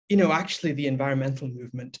 actually the environmental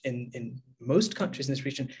movement in most countries in this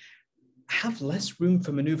region have less room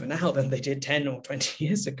for maneuver now than they did 10 or 20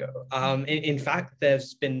 years ago. In fact,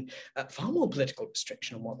 there's been far more political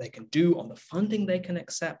restriction on what they can do, on the funding they can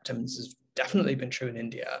accept. I mean, this has definitely been true in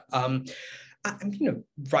India.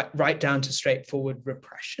 Right down to straightforward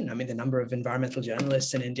repression. I mean, the number of environmental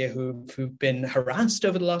journalists in India who've been harassed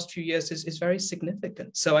over the last few years is very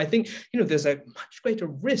significant. So I think, there's a much greater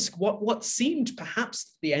risk. What seemed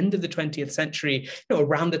perhaps the end of the 20th century,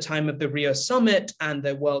 around the time of the Rio Summit and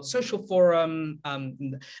the World Social Forum,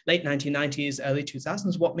 in the late 1990s, early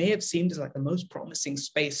 2000s, what may have seemed as like the most promising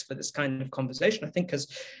space for this kind of conversation, I think has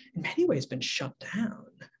in many ways been shut down.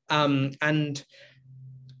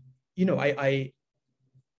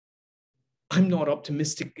 I'm not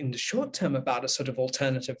optimistic in the short term about a sort of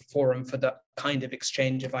alternative forum for that kind of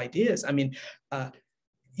exchange of ideas. I mean,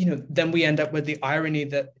 then we end up with the irony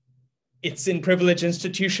that it's in privileged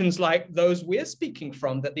institutions like those we're speaking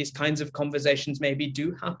from that these kinds of conversations maybe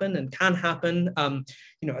do happen and can happen,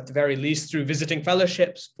 at the very least through visiting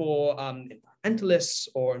fellowships for environmentalists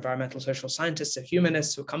or environmental social scientists or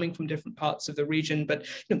humanists who are coming from different parts of the region. But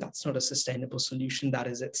that's not a sustainable solution. That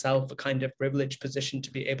is itself a kind of privileged position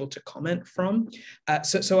to be able to comment from.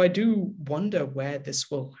 So I do wonder where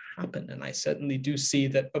this will happen. And I certainly do see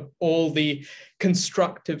that of all the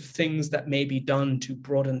constructive things that may be done to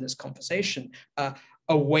broaden this conversation, a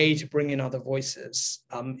way to bring in other voices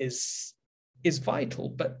is vital,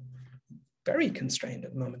 but very constrained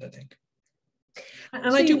at the moment, I think.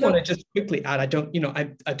 And so I do want to just quickly add, I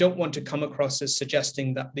don't want to come across as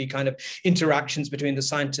suggesting that the kind of interactions between the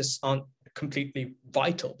scientists aren't completely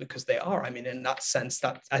vital, because they are. I mean, in that sense,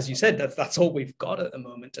 that, as you said, that's all we've got at the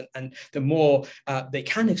moment. And the more they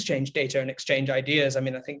can exchange data and exchange ideas, I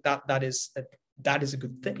mean, I think that is a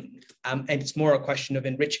good thing. And it's more a question of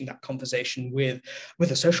enriching that conversation with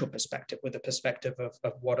a social perspective, with a perspective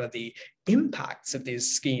of what are the impacts of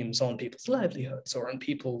these schemes on people's livelihoods or on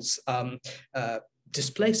people's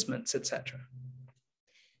displacements, etc.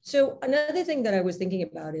 So another thing that I was thinking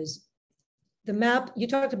about is the map. You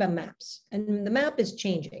talked about maps, and the map is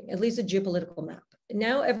changing, at least a geopolitical map.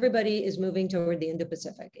 Now everybody is moving toward the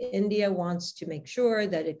Indo-Pacific. India wants to make sure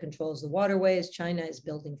that it controls the waterways. China is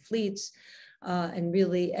building fleets. And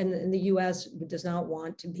the U.S. does not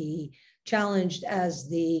want to be challenged as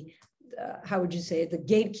the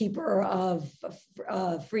gatekeeper of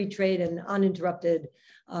free trade and uninterrupted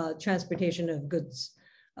transportation of goods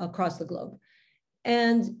across the globe.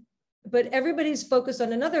 But everybody's focused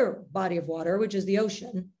on another body of water, which is the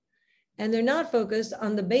ocean. And they're not focused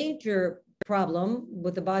on the major problem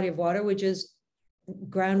with the body of water, which is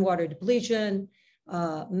groundwater depletion,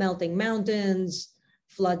 melting mountains,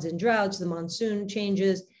 floods and droughts, the monsoon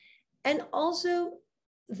changes, and also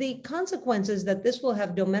the consequences that this will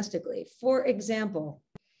have domestically. For example,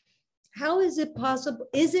 is it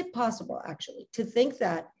possible actually to think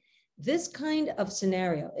that this kind of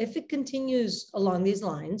scenario, if it continues along these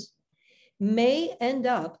lines, may end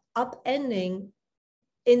up upending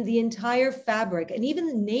in the entire fabric and even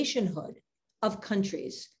the nationhood of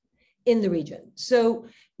countries in the region? So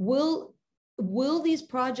will these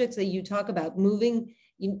projects that you talk about, moving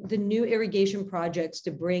the new irrigation projects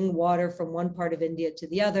to bring water from one part of India to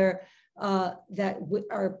the other that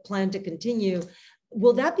are planned to continue,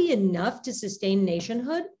 will that be enough to sustain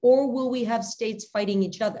nationhood, or will we have states fighting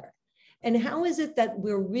each other? And how is it that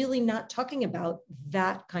we're really not talking about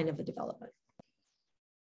that kind of a development?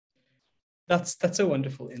 That's a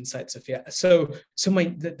wonderful insight, Sophia. So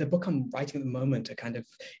the book I'm writing at the moment,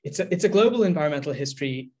 it's a global environmental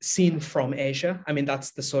history seen from Asia. I mean,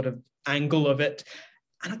 that's the sort of angle of it.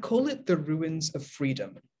 And I call it The Ruins of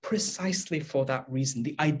Freedom, precisely for that reason.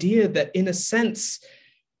 The idea that, in a sense,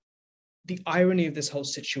 the irony of this whole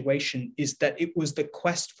situation is that it was the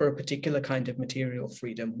quest for a particular kind of material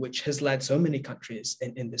freedom which has led so many countries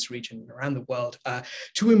in this region and around the world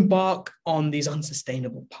to embark on these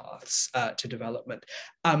unsustainable paths to development.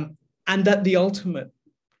 And that the ultimate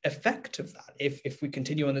effect of that, if we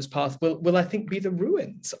continue on this path, will I think be the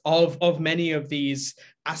ruins of many of these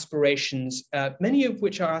aspirations, many of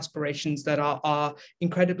which are aspirations that are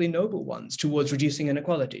incredibly noble ones, towards reducing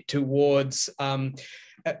inequality, towards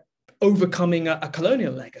overcoming a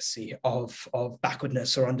colonial legacy of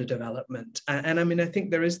backwardness or underdevelopment. And I mean, I think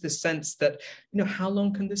there is this sense that, how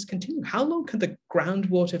long can this continue? How long can the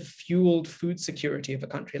groundwater fueled food security of a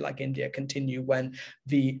country like India continue when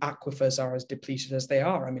the aquifers are as depleted as they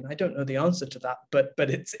are? I mean, I don't know the answer to that, but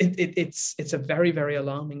it's a very, very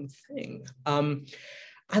alarming thing. And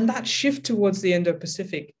that shift towards the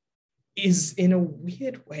Indo-Pacific is, in a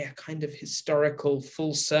weird way, a kind of historical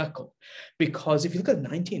full circle, because if you look at the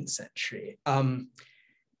 19th century,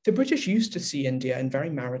 the British used to see India in very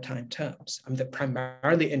maritime terms. I mean, they're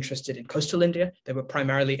primarily interested in coastal India. They were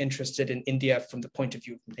primarily interested in India from the point of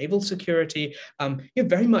view of naval security.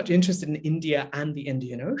 Very much interested in India and the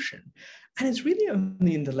Indian Ocean. And it's really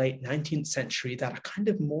only in the late 19th century that a kind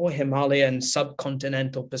of more Himalayan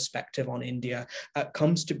subcontinental perspective on India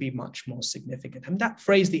comes to be much more significant. And that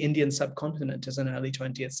phrase, the Indian subcontinent, is an early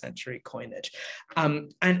 20th century coinage.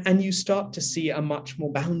 And you start to see a much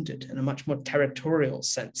more bounded and a much more territorial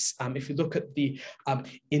sense. If you look at the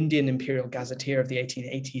Indian Imperial Gazetteer of the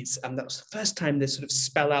 1880s, that was the first time they sort of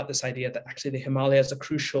spell out this idea that actually the Himalayas are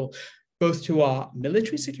crucial both to our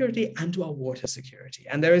military security and to our water security.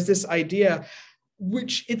 And there is this idea,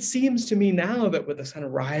 which it seems to me now that with the kind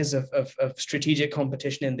of rise of strategic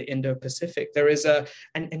competition in the Indo-Pacific, there is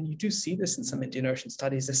and you do see this in some Indian Ocean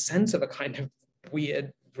studies, a sense of a kind of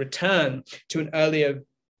weird return to an earlier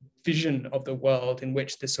vision of the world in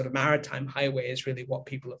which this sort of maritime highway is really what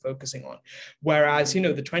people are focusing on. Whereas, the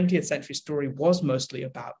 20th century story was mostly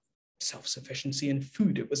about self-sufficiency in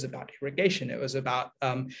food. It was about irrigation. It was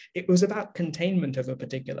about containment of a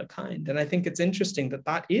particular kind. And I think it's interesting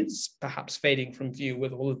that is perhaps fading from view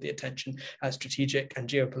with all of the attention strategic and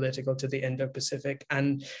geopolitical to the Indo-Pacific.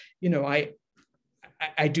 And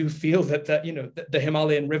I do feel that the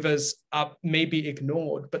Himalayan rivers may be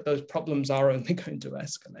ignored, but those problems are only going to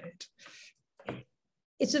escalate.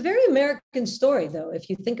 It's a very American story, though, if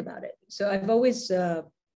you think about it. So I've always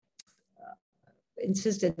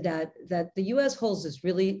insisted that the US holds this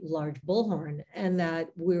really large bullhorn, and that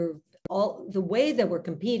the way that we're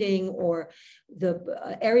competing, or the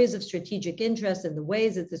areas of strategic interest, and the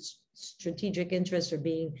ways that the strategic interests are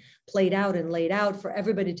being played out and laid out for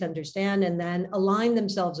everybody to understand and then align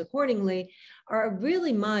themselves accordingly, are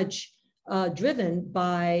really much driven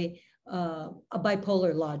by a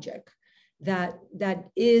bipolar logic that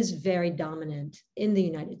is very dominant in the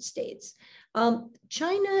United States.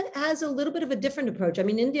 China has a little bit of a different approach. I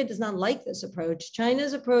mean, India does not like this approach.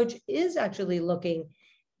 China's approach is actually looking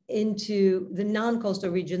into the non-coastal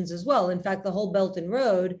regions as well. In fact, the whole Belt and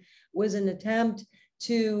Road was an attempt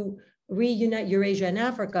to reunite Eurasia and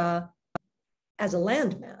Africa as a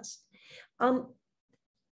landmass.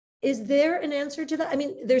 Is there an answer to that? I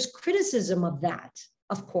mean, there's criticism of that,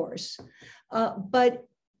 of course, but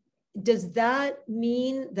does that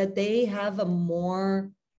mean that they have a more,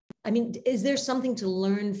 is there something to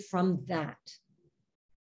learn from that?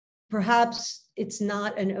 Perhaps it's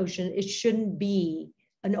not an ocean, it shouldn't be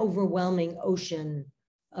an overwhelming ocean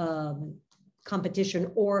competition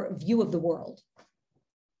or view of the world.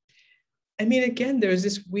 I mean, again, there's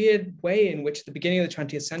this weird way in which at the beginning of the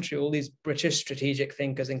 20th century, all these British strategic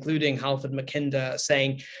thinkers, including Halford Mackinder, are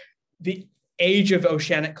saying the age of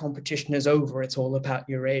oceanic competition is over. It's all about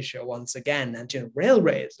Eurasia once again. And the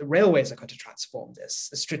railways are going to transform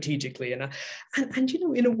this strategically. And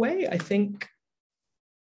in a way, I think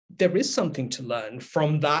there is something to learn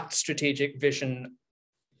from that strategic vision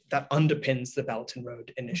that underpins the Belt and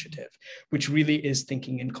Road Initiative, which really is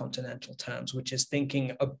thinking in continental terms, which is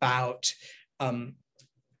thinking about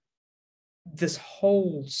this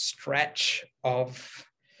whole stretch of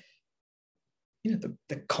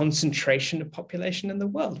the concentration of population in the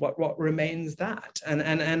world. What remains that? And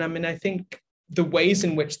I mean, I think the ways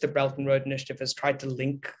in which the Belt and Road Initiative has tried to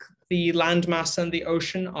link the landmass and the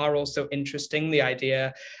ocean are also interesting. The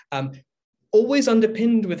idea always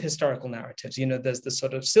underpinned with historical narratives. You know, there's the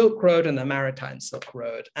sort of Silk Road and the Maritime Silk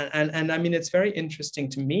Road. And I mean, it's very interesting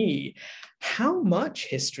to me how much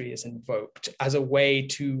history is invoked as a way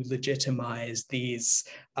to legitimize these,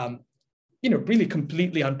 you know, really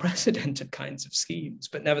completely unprecedented kinds of schemes.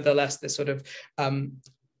 But nevertheless, this sort of,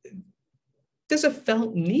 there's a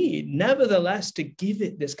felt need, nevertheless, to give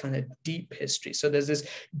it this kind of deep history. So there's this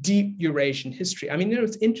deep Eurasian history. I mean, you know,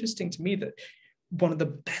 it's interesting to me that one of the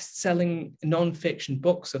best-selling nonfiction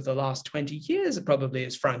books of the last 20 years probably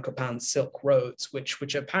is Frankopan's Silk Roads,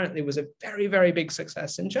 which apparently was a very, very big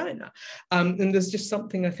success in China. And there's just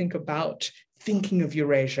something, I think, about thinking of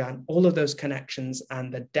Eurasia and all of those connections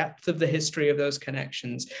and the depth of the history of those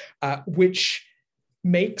connections, which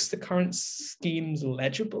makes the current schemes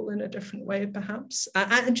legible in a different way, perhaps.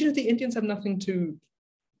 And you know, the Indians have nothing to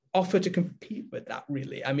offer to compete with that,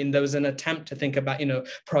 really. I mean, there was an attempt to think about, you know,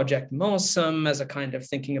 Project Mawsum as a kind of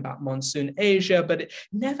thinking about Monsoon Asia, but it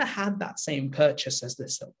never had that same purchase as the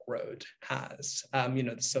Silk Road has, you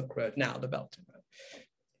know, the Silk Road now, the Belt and Road.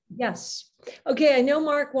 Yes. Okay, I know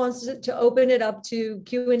Mark wants to open it up to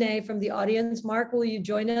Q&A from the audience. Mark, will you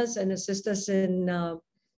join us and assist us in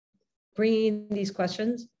bringing these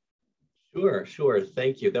questions? Sure.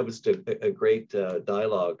 Thank you. That was a great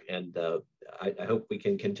dialogue, and I hope we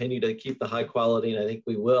can continue to keep the high quality, and I think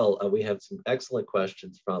we will. We have some excellent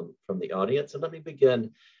questions from the audience, and let me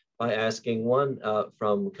begin by asking one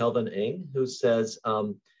from Kelvin Ng, who says,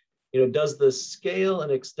 you know, does the scale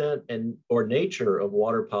and extent or nature of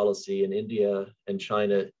water policy in India and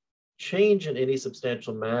China change in any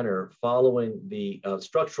substantial manner following the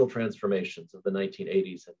structural transformations of the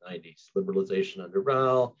 1980s and 90s, liberalization under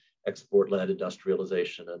Rao, export-led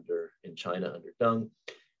industrialization in China under Deng,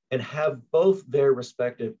 and have both their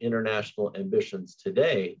respective international ambitions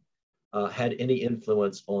today had any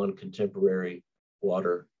influence on contemporary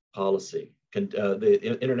water policy?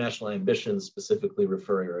 The international ambitions specifically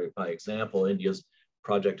referring, by example, India's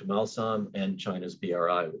Project Mawsum and China's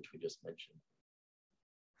BRI, which we just mentioned.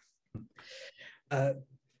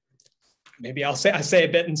 Maybe I say a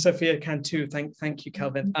bit, and Sophia can too. Thank you,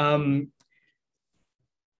 Kelvin.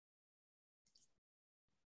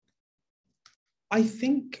 I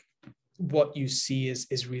think what you see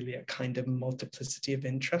is really a kind of multiplicity of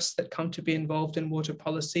interests that come to be involved in water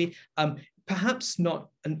policy. Perhaps not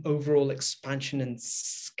an overall expansion in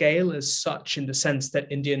scale as such, in the sense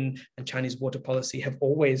that Indian and Chinese water policy have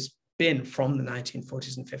always been, from the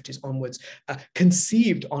 1940s and 50s onwards,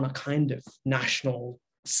 conceived on a kind of national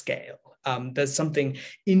scale. There's something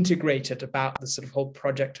integrated about the sort of whole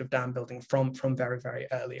project of dam building from very, very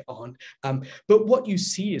early on. But what you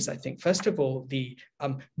see is, I think, first of all, the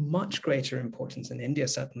much greater importance in India,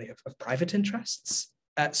 certainly, of private interests.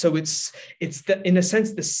 So it's that, in a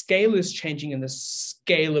sense, the scale is changing, and the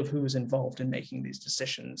scale of who's involved in making these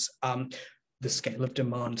decisions. The scale of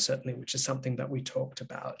demand, certainly, which is something that we talked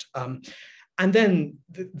about. And then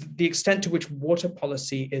the extent to which water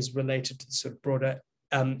policy is related to the sort of broader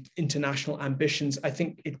international ambitions, I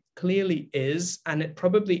think it clearly is, and it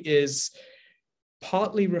probably is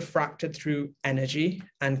partly refracted through energy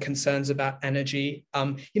and concerns about energy.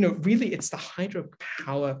 You know, really, it's the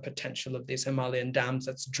hydropower potential of these Himalayan dams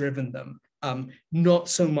that's driven them, not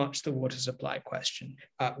so much the water supply question,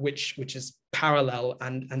 which is parallel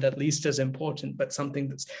and at least as important, but something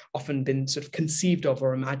that's often been sort of conceived of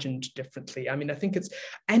or imagined differently. I mean, I think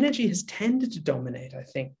energy has tended to dominate, I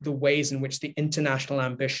think, the ways in which the international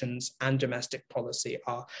ambitions and domestic policy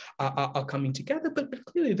are coming together, but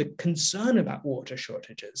clearly the concern about water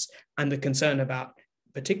shortages and the concern about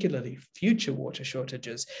particularly future water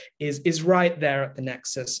shortages is right there at the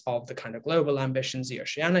nexus of the kind of global ambitions, the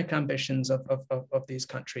oceanic ambitions of these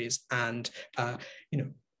countries, and you know,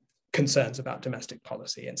 concerns about domestic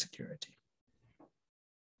policy and security.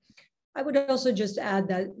 I would also just add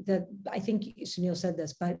that I think Sunil said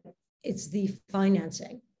this, but it's the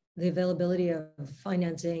financing, the availability of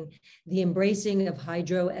financing, the embracing of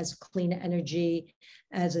hydro as clean energy,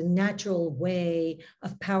 as a natural way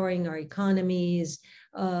of powering our economies,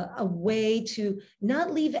 a way to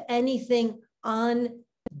not leave anything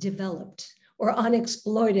undeveloped or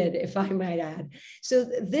unexploited, if I might add. So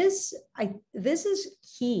this is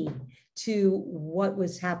key to what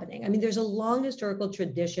was happening. I mean, there's a long historical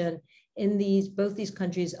tradition in both these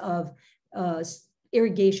countries of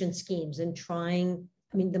irrigation schemes and trying,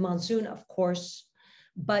 I mean, the monsoon, of course,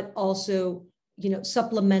 but also, you know,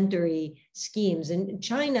 supplementary schemes. In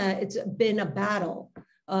China, it's been a battle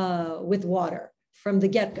with water from the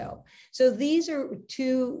get-go. So these are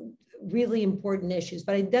two really important issues,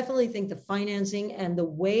 but I definitely think the financing and the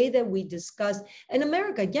way that we discussed, and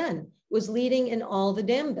America, again, was leading in all the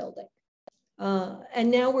dam building.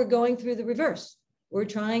 And now we're going through the reverse. We're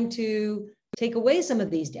trying to take away some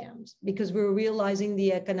of these dams because we're realizing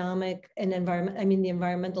the economic and the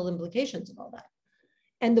environmental implications of all that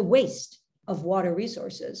and the waste of water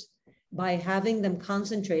resources by having them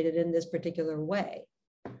concentrated in this particular way.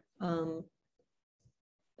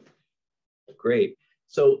 Great.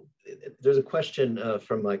 So there's a question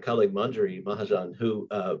from my colleague Manjari Mahajan, who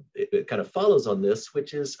it kind of follows on this,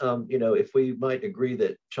 which is, if we might agree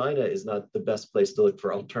that China is not the best place to look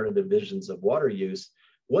for alternative visions of water use,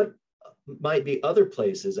 what might be other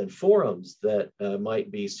places and forums that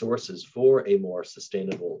might be sources for a more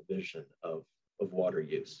sustainable vision of water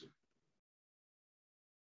use?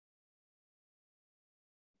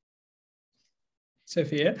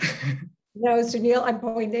 Sophia? No, Sunil, I'm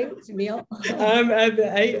pointing. Sunil.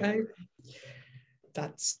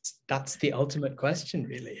 That's the ultimate question,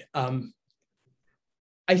 really.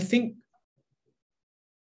 I think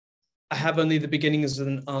I have only the beginnings of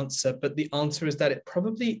an answer, but the answer is that it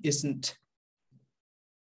probably isn't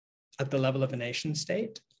at the level of a nation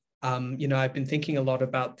state. I've been thinking a lot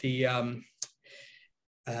about the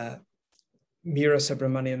Meera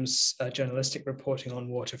Subramaniam's journalistic reporting on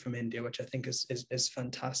water from India, which I think is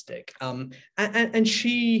fantastic. And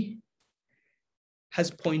she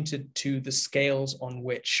has pointed to the scales on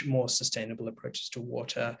which more sustainable approaches to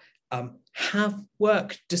water have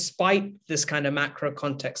worked despite this kind of macro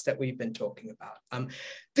context that we've been talking about.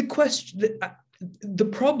 The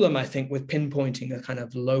problem, I think, with pinpointing a kind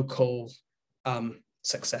of local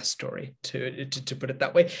success story, to put it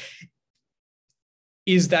that way,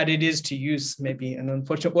 is that it is, to use maybe an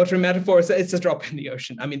unfortunate water metaphor, it's a drop in the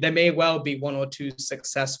ocean. I mean, there may well be one or two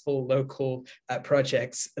successful local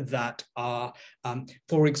projects that are,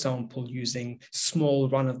 for example, using small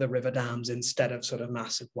run-of-the-river dams instead of sort of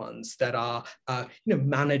massive ones, that are,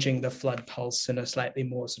 managing the flood pulse in a slightly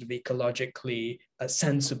more sort of ecologically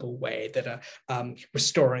sensible way, that are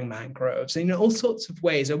restoring mangroves, and all sorts of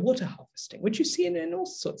ways of water harvesting, which you see in all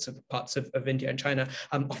sorts of parts of India and China,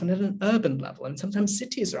 often at an urban level, and sometimes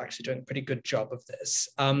cities are actually doing a pretty good job of this.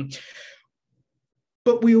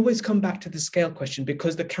 But we always come back to the scale question,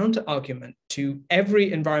 because the counter argument to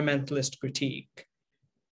every environmentalist critique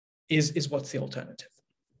is what's the alternative?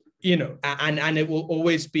 And it will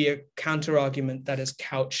always be a counter argument that is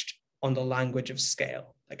couched on the language of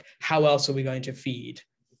scale. Like, how else are we going to feed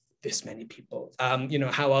this many people?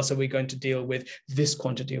 How else are we going to deal with this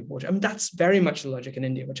quantity of water? I mean, that's very much the logic in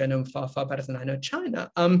India, which I know far, far better than I know China.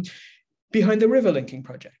 Behind the river linking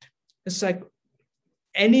project, it's like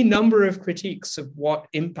any number of critiques of what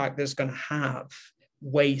impact there's going to have: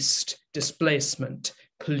 waste, displacement,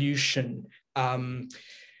 pollution, affecting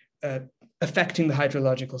the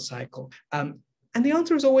hydrological cycle. And the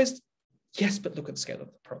answer is always, yes, but look at the scale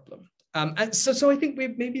of the problem. And so I think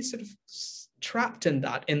we've maybe sort of trapped in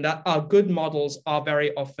that our good models are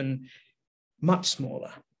very often much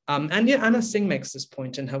smaller. And Anna Singh makes this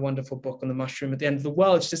point in her wonderful book on the mushroom at the end of the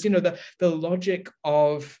world. She says, the logic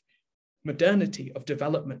of modernity, of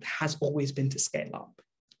development, has always been to scale up.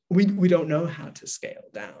 We don't know how to scale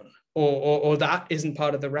down, or that isn't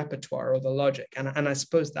part of the repertoire or the logic. And I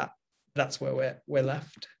suppose that's where we're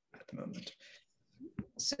left at the moment.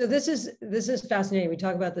 So this is fascinating. We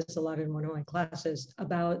talk about this a lot in one of my classes,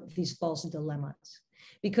 about these false dilemmas,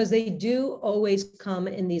 because they do always come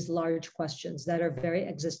in these large questions that are very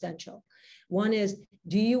existential. One is,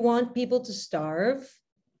 do you want people to starve?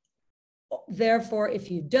 Therefore,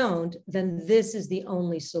 if you don't, then this is the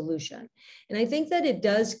only solution. And I think that it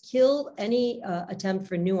does kill any attempt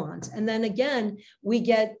for nuance. And then again, we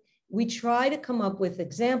try to come up with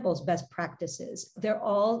examples, best practices. They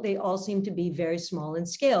all seem to be very small in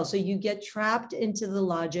scale. So you get trapped into the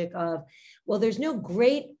logic of, well, there's no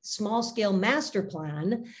great small scale master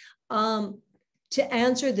plan to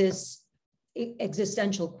answer this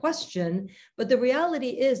existential question. But the reality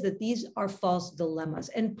is that these are false dilemmas.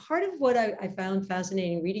 And part of what I found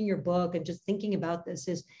fascinating reading your book and just thinking about this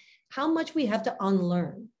is how much we have to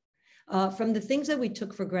unlearn from the things that we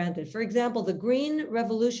took for granted. For example, the Green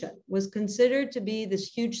Revolution was considered to be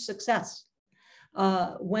this huge success.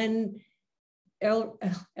 When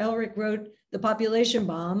Elric wrote The Population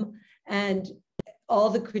Bomb and all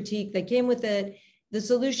the critique that came with it, the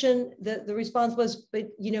solution, the response was, but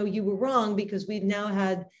you were wrong, because we've now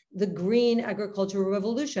had the green agricultural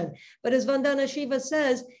revolution. But as Vandana Shiva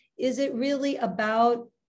says, is it really about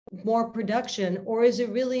more production, or is it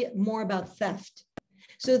really more about theft?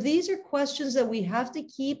 So these are questions that we have to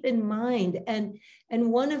keep in mind. And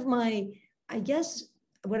one of my, I guess,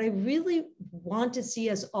 what I really want to see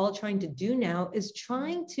us all trying to do now is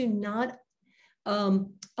trying to not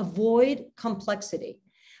avoid complexity.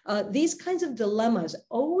 These kinds of dilemmas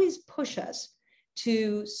always push us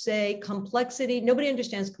to say complexity. Nobody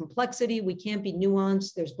understands complexity. We can't be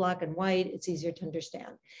nuanced. There's black and white. It's easier to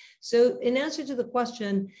understand. So in answer to the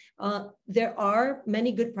question, there are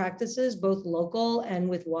many good practices, both local and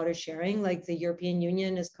with water sharing, like the European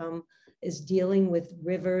Union is dealing with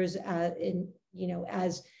rivers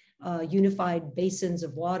as unified basins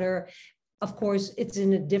of water. Of course, it's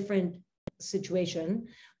in a different situation.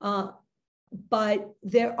 But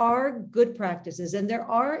there are good practices, and there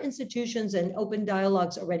are institutions and open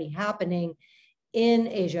dialogues already happening in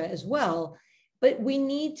Asia as well. But we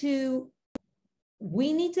need to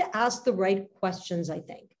ask the right questions, I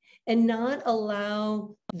think, and not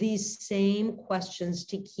allow these same questions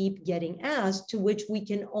to keep getting asked, to which we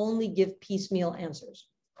can only give piecemeal answers.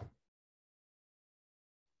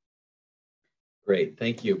 Great,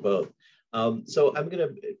 thank you both. So I'm going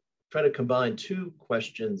to try to combine two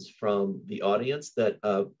questions from the audience that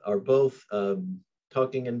are both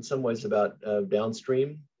talking in some ways about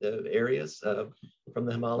downstream areas from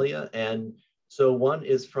the Himalaya. And so one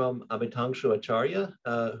is from Amitangshu Acharya,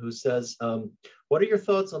 who says, what are your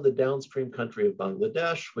thoughts on the downstream country of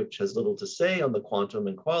Bangladesh, which has little to say on the quantum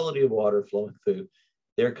and quality of water flowing through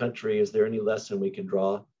their country? Is there any lesson we can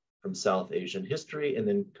draw from South Asian history? And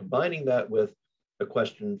then combining that with a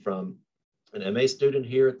question from an MA student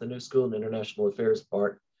here at the New School in International Affairs,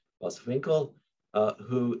 Bart Boswinkel,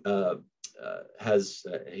 who has,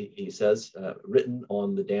 he says, written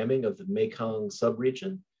on the damming of the Mekong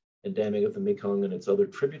subregion and damming of the Mekong and its other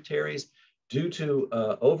tributaries. Due to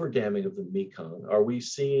over-damming of the Mekong, are we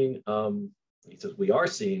seeing, he says, we are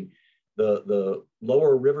seeing the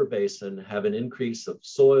lower river basin have an increase of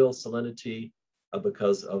soil salinity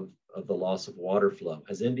because of the loss of water flow?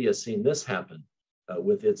 Has India seen this happen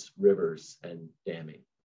with its rivers and damming?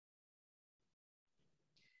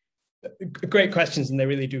 Great questions, and they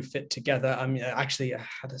really do fit together. I mean, actually, I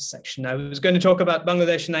had a section I was going to talk about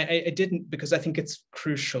Bangladesh, and I didn't, because I think it's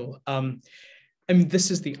crucial. I mean,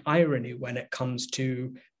 this is the irony when it comes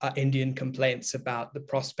to Indian complaints about the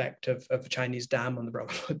prospect of a Chinese dam on the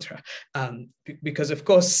Brahmaputra, because of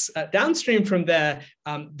course, downstream from there,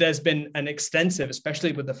 there's been an extensive,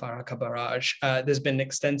 especially with the Farakka barrage, there's been an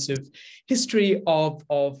extensive history of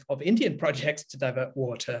Indian projects to divert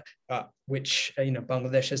water, which,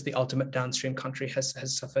 Bangladesh as the ultimate downstream country has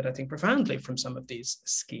suffered, I think, profoundly from some of these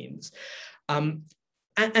schemes. And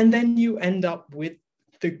then you end up with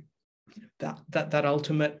that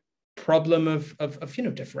ultimate problem of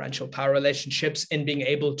differential power relationships in being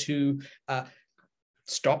able to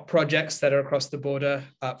stop projects that are across the border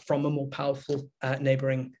from a more powerful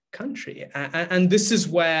neighboring country. And this is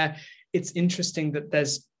where it's interesting that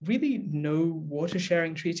there's really no water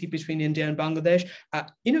sharing treaty between India and Bangladesh.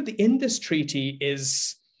 The Indus Treaty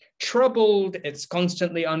is troubled, it's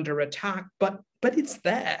constantly under attack, but it's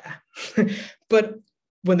there. But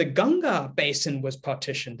when the Ganga Basin was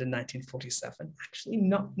partitioned in 1947, actually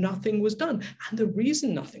nothing was done. And the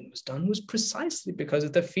reason nothing was done was precisely because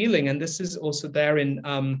of the feeling, and this is also there in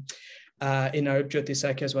Jyoti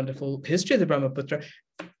Sakya's wonderful history of the Brahmaputra,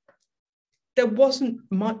 there wasn't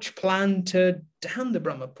much planned to dam the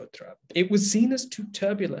Brahmaputra. It was seen as too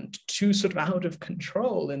turbulent, too sort of out of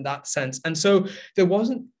control in that sense. And so there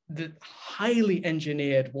wasn't the highly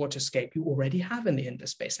engineered waterscape you already have in the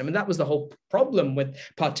Indus Basin. I mean, that was the whole problem with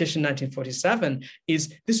partition 1947,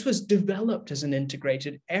 is this was developed as an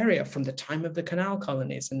integrated area from the time of the canal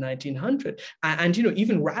colonies in 1900. And,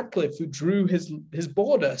 even Radcliffe, who drew his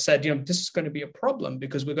border, said, this is going to be a problem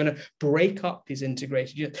because we're going to break up these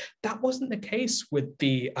integrated units. That wasn't the case with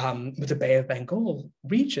the Bay of Bengal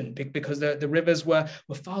region, because the rivers were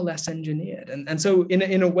far less engineered. And so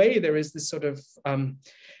in a way, there is this sort of,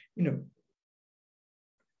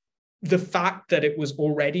 the fact that it was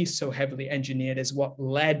already so heavily engineered is what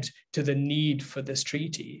led to the need for this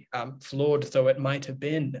treaty, flawed though it might have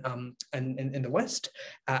been, and in the West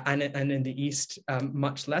and in the East,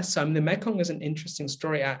 much less so. I mean, the Mekong is an interesting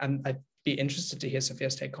story, and I'd be interested to hear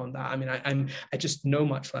Sophia's take on that. I mean, I just know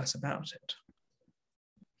much less about it.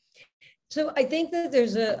 So I think that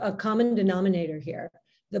there's a common denominator here.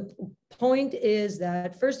 The point is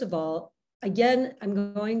that, first of all, again,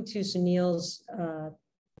 I'm going to Sunil's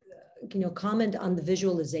comment on the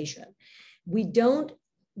visualization. We don't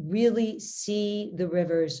really see the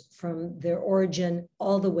rivers from their origin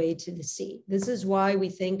all the way to the sea. This is why we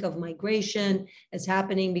think of migration as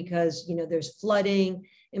happening, because there's flooding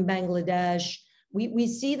in Bangladesh. We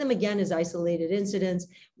see them again as isolated incidents.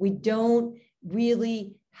 We don't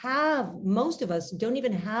really have, most of us don't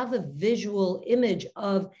even have a visual image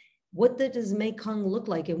of what does Mekong look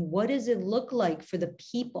like, and what does it look like for the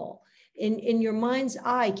people In your mind's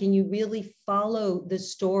eye, can you really follow the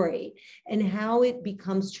story and how it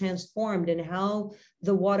becomes transformed and how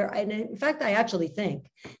the water, and in fact, I actually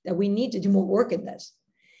think that we need to do more work in this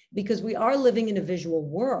because we are living in a visual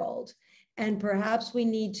world, and perhaps we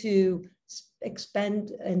need to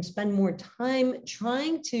spend more time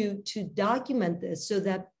trying to document this so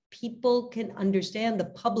that people can understand, the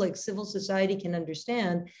public, civil society can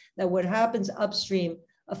understand that what happens upstream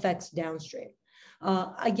affects downstream.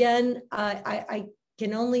 Again, I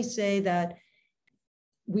can only say that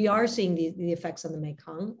we are seeing the effects on the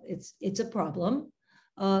Mekong. It's a problem.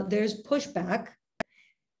 There's pushback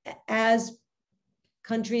as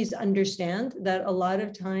countries understand that a lot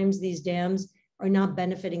of times these dams are not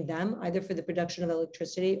benefiting them either for the production of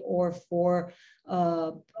electricity or for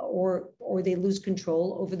or they lose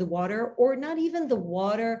control over the water, or not even the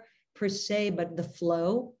water per se, but the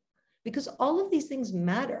flow, because all of these things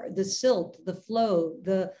matter. The silt, the flow,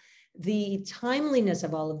 the timeliness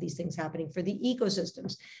of all of these things happening for the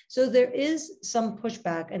ecosystems. So there is some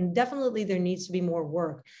pushback, and definitely there needs to be more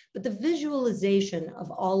work, but the visualization of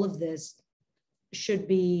all of this should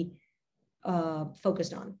be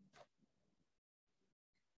focused on.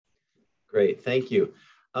 Great, thank you.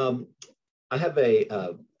 I have a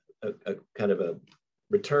kind of a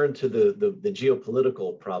return to the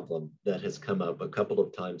geopolitical problem that has come up a couple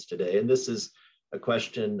of times today. And this is a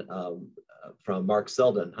question from Mark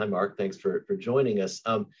Selden. Hi, Mark, thanks for joining us.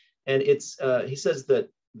 And it's he says that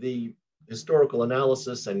the historical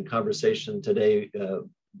analysis and conversation today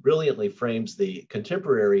brilliantly frames the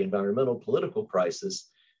contemporary environmental political crisis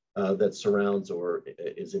that surrounds or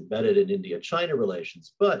is embedded in India-China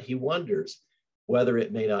relations. But he wonders whether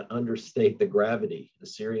it may not understate the gravity, the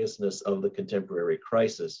seriousness of the contemporary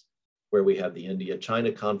crisis, where we have the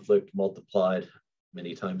India-China conflict multiplied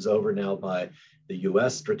many times over now by the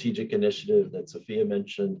US strategic initiative that Sophia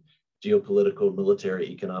mentioned, geopolitical, military,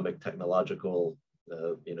 economic, technological,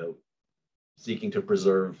 seeking to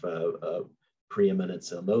preserve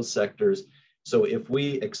preeminence in those sectors. So if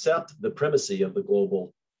we accept the primacy of the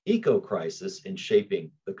global eco-crisis in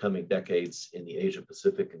shaping the coming decades in the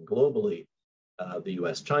Asia-Pacific and globally, the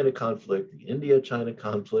US-China conflict, the India-China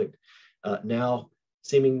conflict, now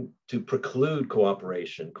seeming to preclude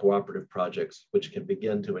cooperation, cooperative projects, which can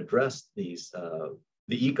begin to address these,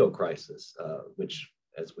 the eco-crisis, which,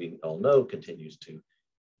 as we all know, continues to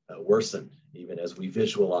worsen, even as we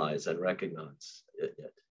visualize and recognize it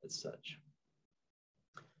as such.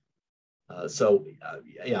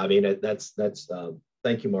 Yeah, I mean, that's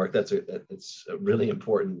thank you, Mark. That's a really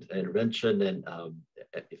important intervention. And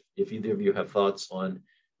if either of you have thoughts on,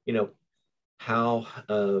 how,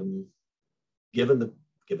 given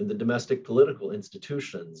the domestic political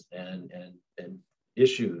institutions and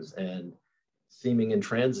issues and seeming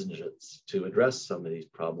intransigence to address some of these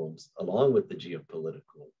problems, along with the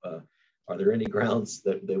geopolitical, are there any grounds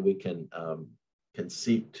that we can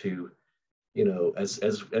seek to, as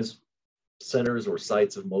centers or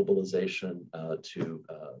sites of mobilization to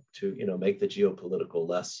make the geopolitical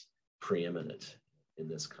less preeminent in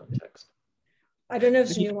this context? I don't know if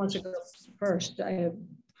Sunil wants to go first.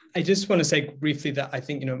 I just want to say briefly that I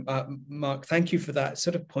think, Mark, thank you for that.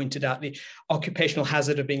 Sort of pointed out the occupational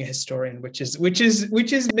hazard of being a historian, which is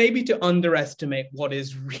maybe to underestimate what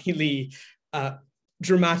is really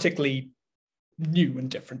dramatically new and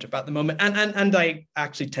different about the moment. And I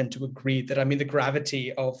actually tend to agree that, I mean, the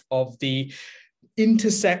gravity of the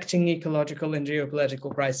intersecting ecological and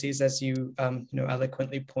geopolitical crises, as you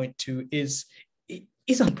eloquently point to, is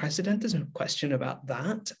unprecedented. There's no question about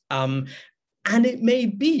that. And it may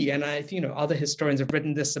be, and I think other historians have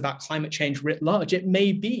written this about climate change writ large, it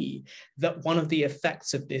may be that one of the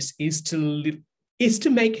effects of this is to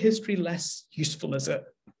make history less useful as a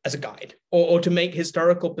guide, or to make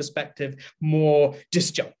historical perspective more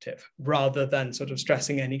disjunctive rather than sort of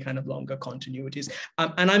stressing any kind of longer continuities.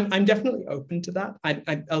 And I'm definitely open to that.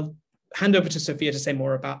 I'll hand over to Sophia to say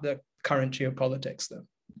more about the current geopolitics, though.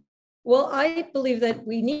 Well, I believe that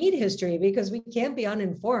we need history because we can't be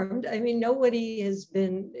uninformed. I mean, nobody has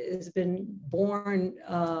been born,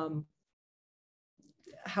 how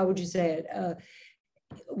would you say it?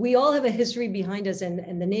 We all have a history behind us,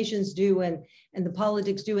 and the nations do, and the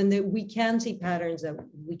politics do, and that we can see patterns that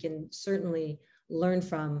we can certainly learn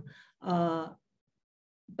from. But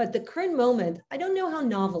the current moment, I don't know how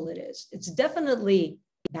novel it is. It's definitely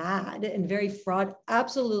bad and very fraught,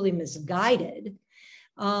 absolutely misguided.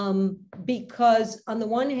 Because on the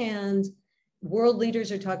one hand, world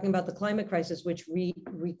leaders are talking about the climate crisis, which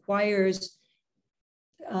requires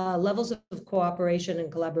levels of cooperation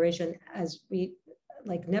and collaboration as we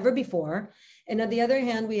like never before. And on the other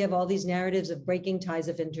hand, we have all these narratives of breaking ties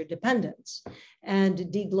of interdependence and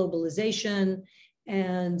deglobalization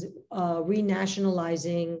and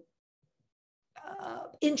renationalizing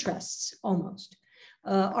interests almost.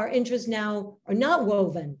 Our interests now are not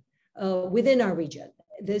woven within our region.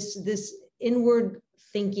 This inward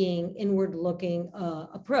thinking, inward looking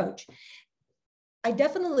approach. I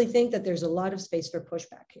definitely think that there's a lot of space for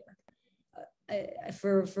pushback here.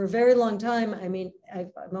 For a very long time, I mean,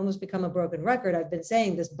 I've almost become a broken record. I've been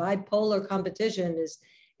saying this bipolar competition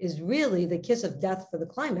is really the kiss of death for the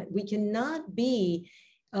climate. We cannot be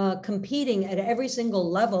competing at every single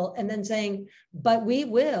level and then saying, but we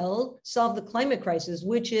will solve the climate crisis,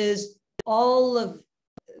 which is all of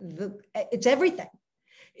it's everything.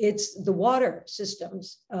 It's the water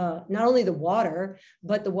systems, not only the water,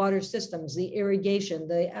 but the water systems, the irrigation,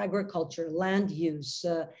 the agriculture, land use,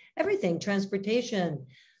 everything, transportation.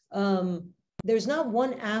 There's not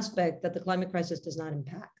one aspect that the climate crisis does not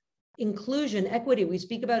impact. Inclusion, equity, we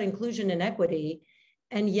speak about inclusion and equity,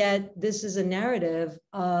 and yet this is a narrative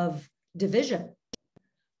of division.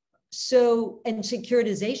 So, and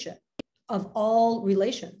securitization of all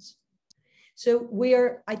relations. So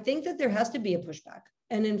I think that there has to be a pushback.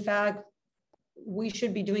 And in fact, we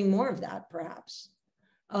should be doing more of that, perhaps,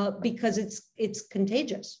 because it's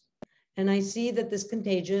contagious. And I see that this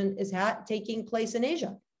contagion is taking place in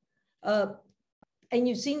Asia. And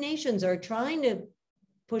you see nations are trying to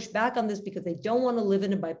push back on this because they don't want to live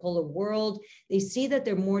in a bipolar world. They see that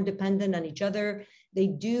they're more dependent on each other. They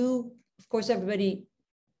do, of course, everybody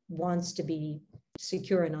wants to be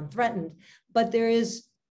secure and unthreatened, but there is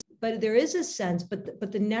a sense,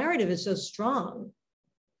 but the narrative is so strong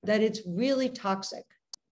that it's really toxic.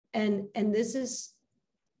 And this is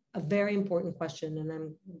a very important question, and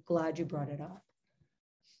I'm glad you brought it up.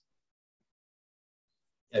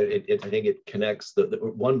 I think it connects the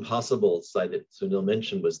one possible side that Sunil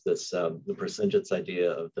mentioned was this, the Prosenjit's idea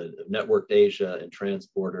of the networked Asia and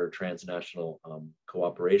transborder, transnational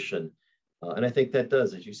cooperation. And I think that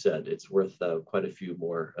does, as you said, it's worth quite a few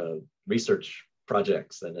more research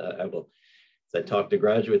projects. And I will, as I talk to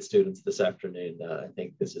graduate students this afternoon, I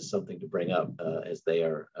think this is something to bring up as they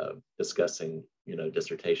are discussing,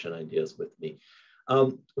 dissertation ideas with me.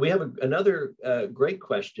 We have another great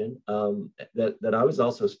question that I was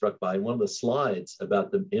also struck by in one of the slides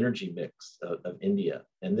about the energy mix of India.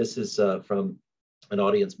 And this is from an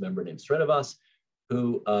audience member named Srinivas,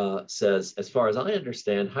 who says, as far as I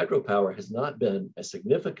understand, hydropower has not been a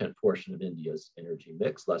significant portion of India's energy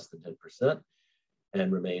mix, less than 10%,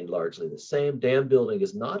 and remained largely the same. Dam building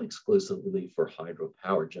is not exclusively for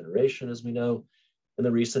hydropower generation, as we know, and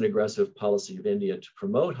the recent aggressive policy of India to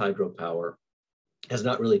promote hydropower has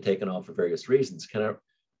not really taken off for various reasons. Can I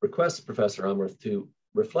request Professor Amrith to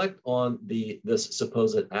reflect on this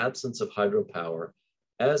supposed absence of hydropower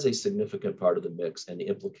as a significant part of the mix and the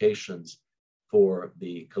implications for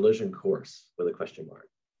the collision course with a question mark?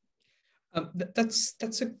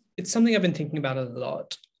 It's something I've been thinking about a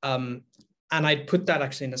lot. And I'd put that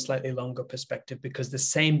actually in a slightly longer perspective, because the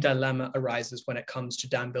same dilemma arises when it comes to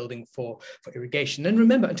dam building for irrigation. And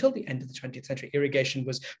remember, until the end of the 20th century, irrigation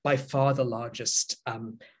was by far the largest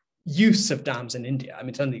use of dams in India. I mean,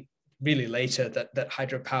 it's only really later that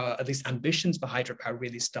hydropower, at least ambitions for hydropower,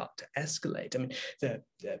 really start to escalate. I mean, the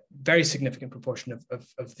very significant proportion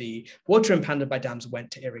of the water impounded by dams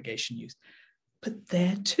went to irrigation use. But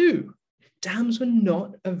there too, dams were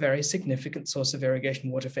not a very significant source of irrigation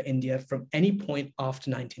water for India from any point after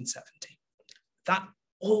 1970. That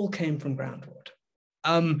all came from groundwater.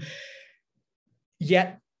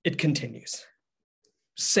 Yet it continues.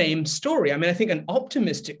 Same story. I mean, I think an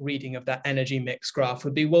optimistic reading of that energy mix graph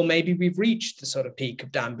would be, well, maybe we've reached the sort of peak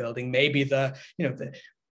of dam building. Maybe the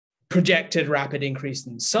projected rapid increase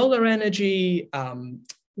in solar energy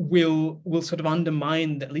will sort of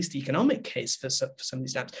undermine at least the economic case for some of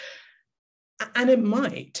these dams. And it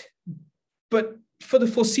might, but for the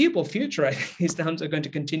foreseeable future, I think these dams are going to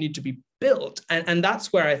continue to be built. And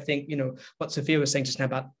that's where I think, what Sophia was saying just now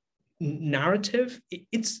about narrative,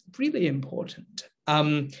 it's really important.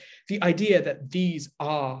 The idea that these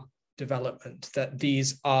are development, that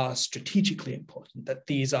these are strategically important, that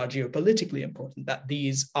these are geopolitically important, that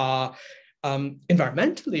these are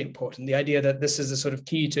environmentally important, the idea that this is a sort of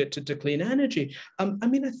key to clean energy. I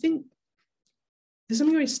mean, I think there's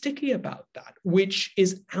something very sticky about that, which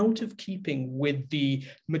is out of keeping with the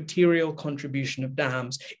material contribution of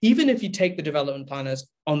dams. Even if you take the development planners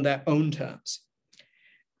on their own terms,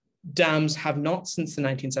 dams have not since the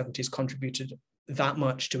 1970s contributed that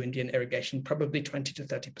much to Indian irrigation, probably 20 to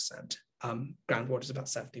 30%. Groundwater is about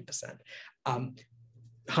 70%.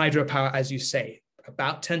 Hydropower, as you say,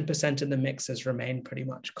 about 10% in the mix has remained pretty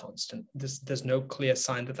much constant. There's no clear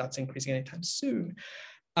sign that that's increasing anytime soon.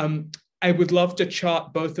 I would love to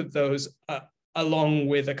chart both of those along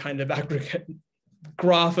with a kind of aggregate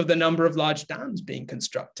graph of the number of large dams being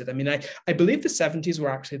constructed. I mean, I believe the 70s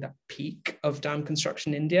were actually the peak of dam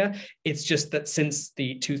construction in India. It's just that since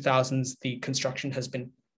the 2000s, the construction has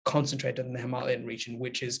been concentrated in the Himalayan region,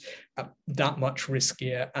 which is that much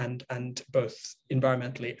riskier and both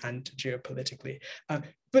environmentally and geopolitically.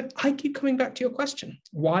 But I keep coming back to your question.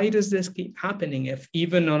 Why does this keep happening if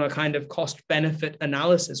even on a kind of cost-benefit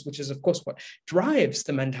analysis, which is of course what drives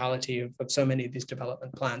the mentality of so many of these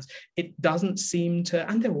development plans, it doesn't seem to,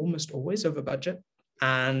 and they're almost always over budget.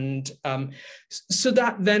 And so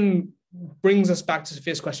that then brings us back to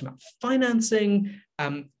Sophia's question about financing.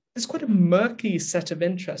 There's quite a murky set of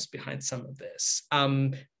interests behind some of this.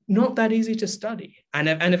 Not that easy to study. And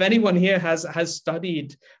if anyone here has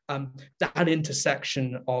studied that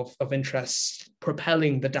intersection of interests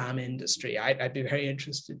propelling the dam industry, I'd be very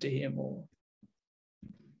interested to hear more.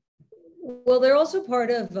 Well, they're also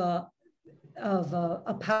part of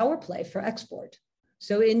a power play for export.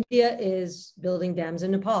 So India is building dams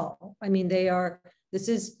in Nepal. I mean,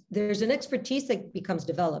 there's an expertise that becomes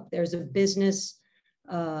developed. There's a business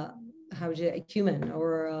acumen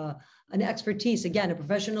or an expertise, again, a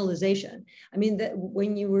professionalization. I mean,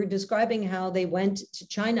 when you were describing how they went to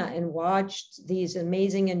China and watched these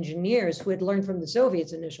amazing engineers who had learned from the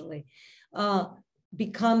Soviets initially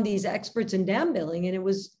become these experts in dam building, and it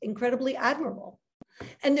was incredibly admirable.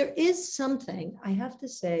 And there is something, I have to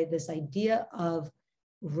say, this idea of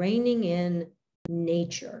reining in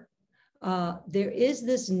nature. There is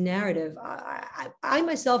this narrative. I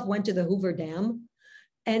myself went to the Hoover Dam,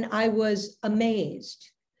 and I was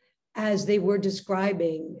amazed as they were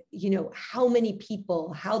describing, how many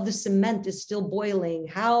people, how the cement is still boiling,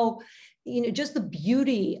 how, just the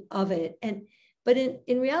beauty of it. But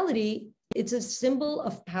in reality, it's a symbol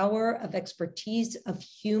of power, of expertise, of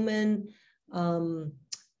human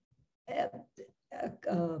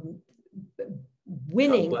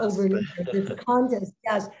winning over this contest.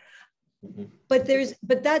 Yes, but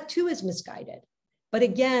that too is misguided. But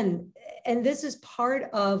again, and this is part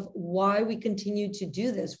of why we continue to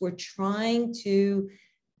do this. We're trying to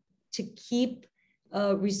keep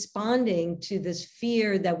responding to this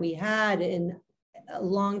fear that we had in a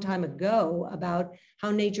long time ago about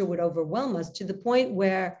how nature would overwhelm us, to the point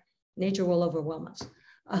where nature will overwhelm us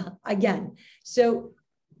again. So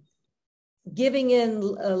giving in,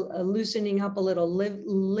 loosening up a little,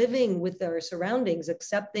 living with our surroundings,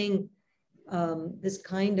 accepting this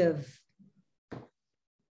kind of,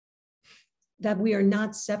 that we are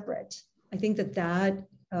not separate. I think that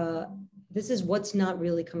this is what's not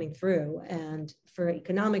really coming through. And for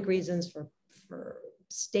economic reasons, for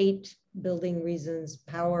state building reasons,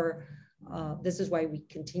 power, this is why we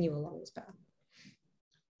continue along this path.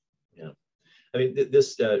 Yeah, I mean,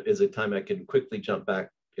 this is a time I can quickly jump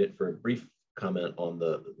back for a brief comment on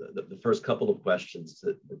the first couple of questions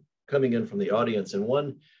that were coming in from the audience. And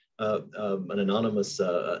one, an anonymous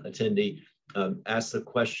attendee asked the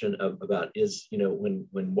question about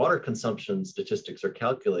when water consumption statistics are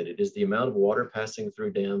calculated, is the amount of water passing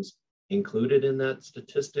through dams included in that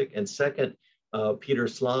statistic? And second, Peter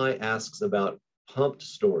Sly asks about pumped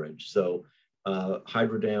storage. So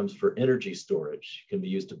hydro dams for energy storage can be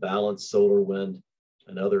used to balance solar, wind,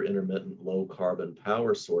 and other intermittent low carbon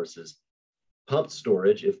power sources. Pumped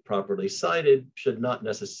storage, if properly sited, should not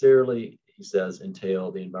necessarily, he says,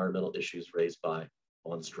 entail the environmental issues raised by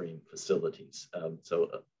on-stream facilities. So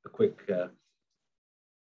a quick,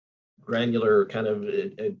 granular kind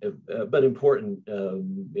of, but important,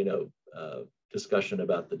 discussion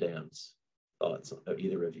about the dams. Thoughts of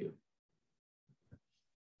either of you?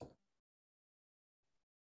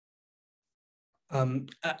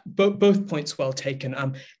 Both points well taken.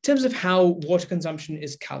 In terms of how water consumption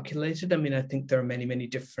is calculated, I mean, I think there are many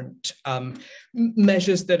different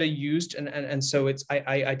measures that are used, and so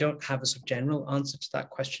I don't have a sort of general answer to that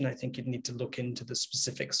question. I think you'd need to look into the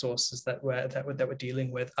specific sources that we're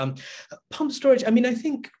dealing with. Pump storage, I mean, I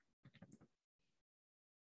think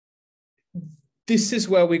this is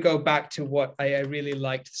where we go back to what I really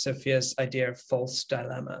liked, Sophia's idea of false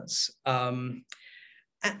dilemmas. And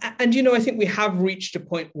I think we have reached a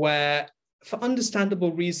point where, for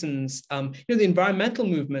understandable reasons, the environmental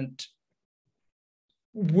movement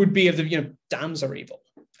would be of the dams are evil.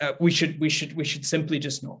 We should simply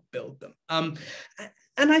just not build them.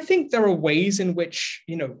 And I think there are ways in which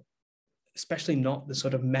especially not the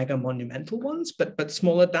sort of mega monumental ones, but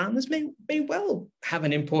smaller dams may well have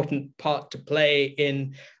an important part to play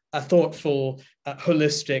in thoughtful,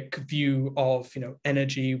 holistic view of,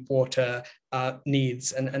 energy, water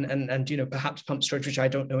needs, and perhaps pump storage, which I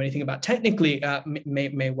don't know anything about technically,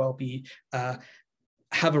 may well be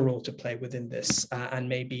have a role to play within this, and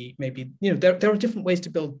maybe there are different ways to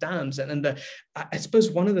build dams, and I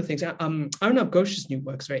suppose one of the things, Arnav Ghosh's new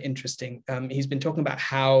work is very interesting. He's been talking about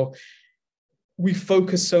how we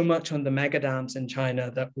focus so much on the mega dams in China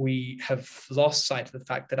that we have lost sight of the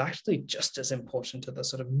fact that actually just as important are the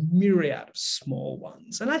sort of myriad of small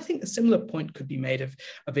ones. And I think a similar point could be made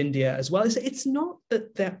of India as well. It's not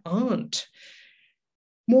that there aren't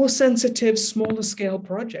more sensitive, smaller scale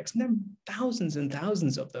projects, and there are thousands and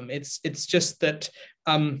thousands of them. It's just that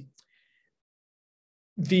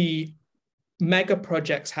the mega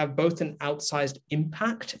projects have both an outsized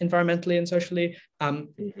impact environmentally and socially,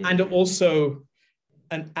 and also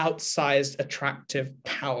an outsized attractive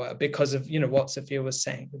power because of what Sophia was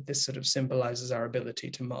saying, that this sort of symbolizes our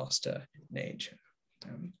ability to master nature.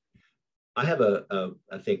 I have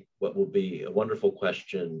I think what will be a wonderful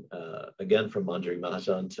question again from Manjari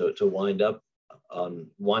Mahajan to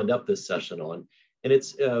wind up this session on, and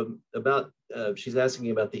it's about she's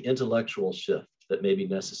asking about the intellectual shift that may be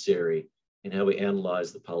necessary in how we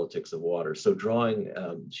analyze the politics of water. So drawing,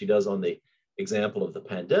 she does on the example of the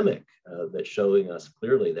pandemic, that's showing us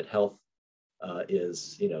clearly that health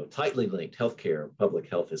is tightly linked. Healthcare, public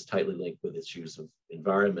health is tightly linked with issues of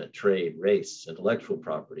environment, trade, race, intellectual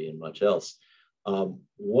property, and much else.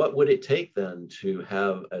 What would it take then to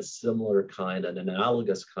have a similar kind, an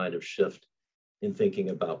analogous kind of shift in thinking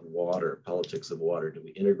about water, politics of water? Do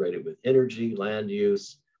we integrate it with energy, land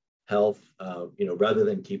use, health, rather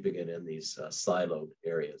than keeping it in these siloed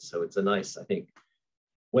areas? So it's a nice, I think,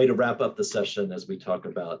 way to wrap up the session as we talk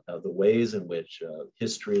about the ways in which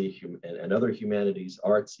history and other humanities,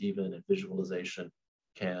 arts even, and visualization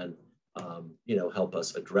can, help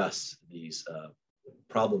us address these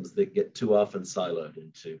problems that get too often siloed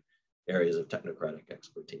into areas of technocratic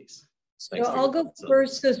expertise. So I'll go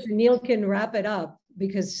first so Neil can wrap it up,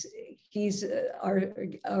 because he's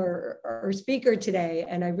our speaker today,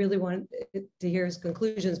 and I really want to hear his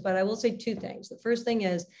conclusions. But I will say two things. The first thing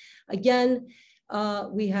is, again,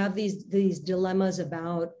 we have these dilemmas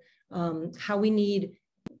about how we need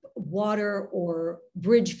water or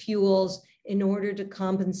bridge fuels in order to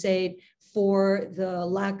compensate for the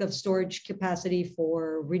lack of storage capacity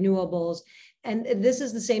for renewables. And this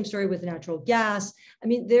is the same story with natural gas. I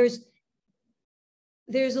mean, there's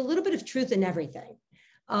a little bit of truth in everything.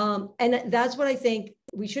 And that's what I think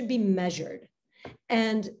we should be measured.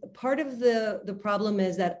 And part of the problem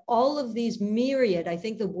is that all of these myriad, I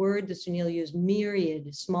think the word that Sunil used,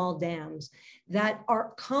 myriad small dams that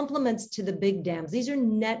are complements to the big dams. These are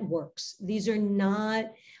networks. These are not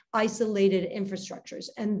isolated infrastructures.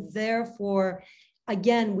 And therefore,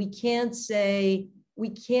 again, we can't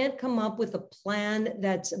come up with a plan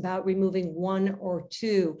that's about removing one or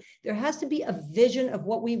two. There has to be a vision of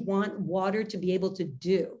what we want water to be able to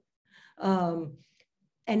do.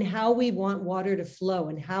 And how we want water to flow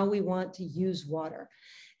and how we want to use water.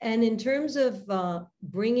 And in terms of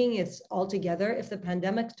bringing it all together, if the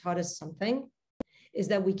pandemic taught us something, is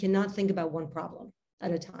that we cannot think about one problem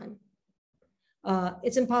at a time.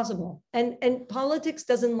 It's impossible. And politics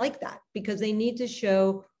doesn't like that, because they need to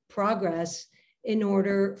show progress in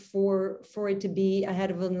order for it to be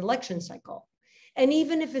ahead of an election cycle. And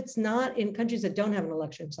even if it's not in countries that don't have an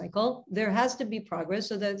election cycle, there has to be progress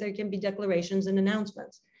so that there can be declarations and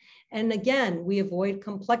announcements. And again, we avoid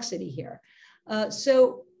complexity here.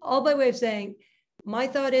 So all by way of saying, my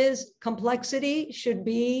thought is complexity should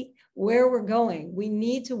be where we're going. We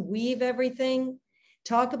need to weave everything,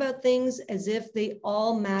 talk about things as if they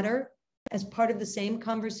all matter as part of the same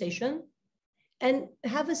conversation, and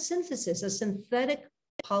have a synthesis, a synthetic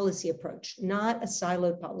policy approach, not a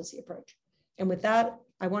siloed policy approach. And with that,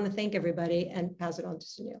 I want to thank everybody and pass it on to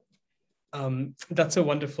Sunil. That's a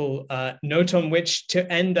wonderful note on which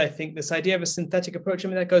to end, I think, this idea of a synthetic approach. I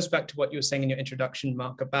mean, that goes back to what you were saying in your introduction,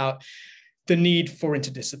 Mark, about the need for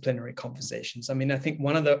interdisciplinary conversations. I mean, I think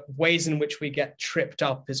one of the ways in which we get tripped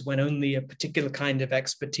up is when only a particular kind of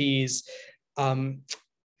expertise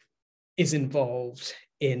is involved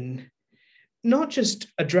in not just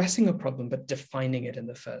addressing a problem, but defining it in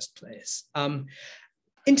the first place.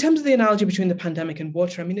 In terms of the analogy between the pandemic and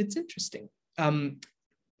water, I mean, it's interesting.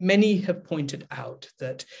 Many have pointed out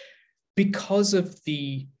that because of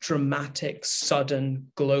the dramatic,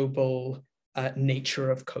 sudden, global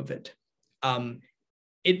nature of COVID,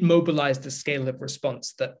 it mobilized a scale of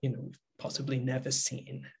response that we've possibly never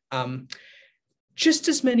seen. Just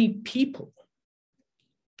as many people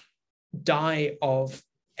die of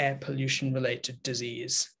air pollution-related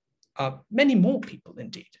disease many more people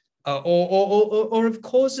indeed. Or of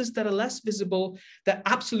causes that are less visible, that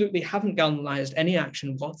absolutely haven't galvanized any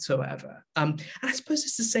action whatsoever. And I suppose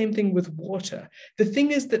it's the same thing with water. The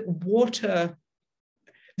thing is that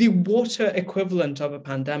the water equivalent of a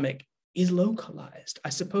pandemic is localized. I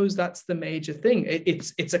suppose that's the major thing.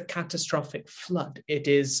 It's a catastrophic flood. It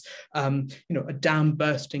is, a dam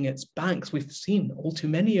bursting its banks. We've seen all too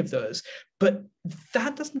many of those, but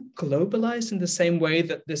that doesn't globalize in the same way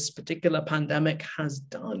that this particular pandemic has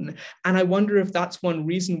done. And I wonder if that's one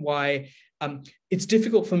reason why it's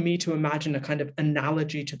difficult for me to imagine a kind of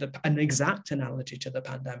analogy to an exact analogy to the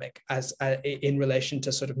pandemic as in relation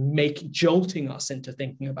to sort of jolting us into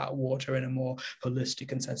thinking about water in a more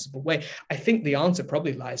holistic and sensible way. I think the answer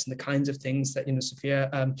probably lies in the kinds of things that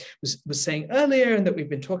Sophia was saying earlier and that we've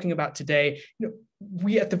been talking about today.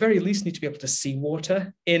 We at the very least need to be able to see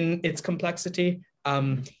water in its complexity.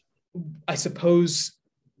 I suppose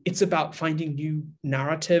it's about finding new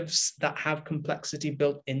narratives that have complexity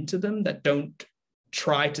built into them, that don't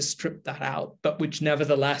try to strip that out, but which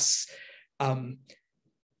nevertheless are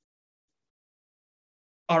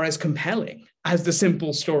as compelling as the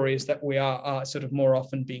simple stories that we are sort of more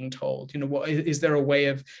often being told. Is there a way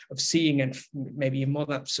of seeing and maybe more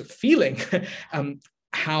than that sort of feeling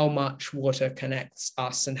how much water connects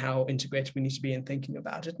us and how integrated we need to be in thinking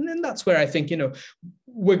about it? And then that's where I think,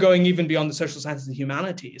 we're going even beyond the social sciences and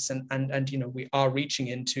humanities, and we are reaching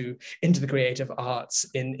into the creative arts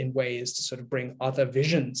in ways to sort of bring other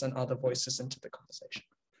visions and other voices into the conversation.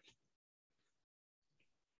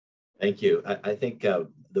 Thank you. I think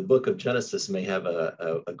the book of Genesis may have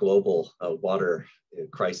a global water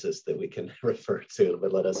crisis that we can refer to,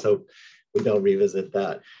 but let us hope we don't revisit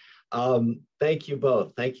that. Thank you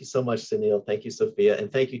both. Thank you so much, Sunil. Thank you, Sophia.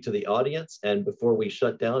 And thank you to the audience. And before we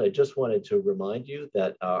shut down, I just wanted to remind you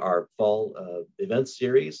that our fall event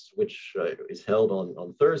series, which is held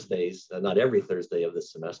on Thursdays, not every Thursday of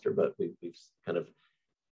this semester, but we've kind of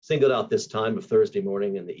singled out this time of Thursday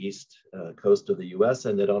morning in the East Coast of the US,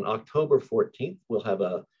 and that on October 14th, we'll have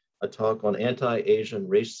a talk on anti-Asian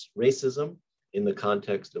racism in the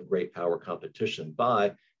context of great power competition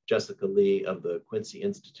by Jessica Lee of the Quincy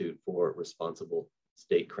Institute for Responsible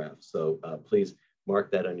Statecraft. So please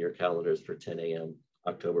mark that on your calendars for 10 a.m.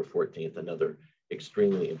 October 14th, another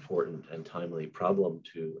extremely important and timely problem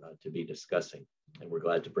to be discussing. And we're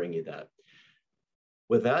glad to bring you that.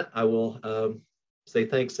 With that, I will say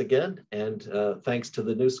thanks again. And thanks to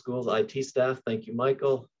the New School's IT staff. Thank you,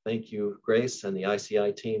 Michael. Thank you, Grace and the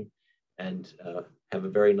ICI team. And have a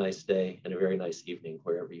very nice day and a very nice evening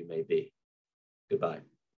wherever you may be. Goodbye.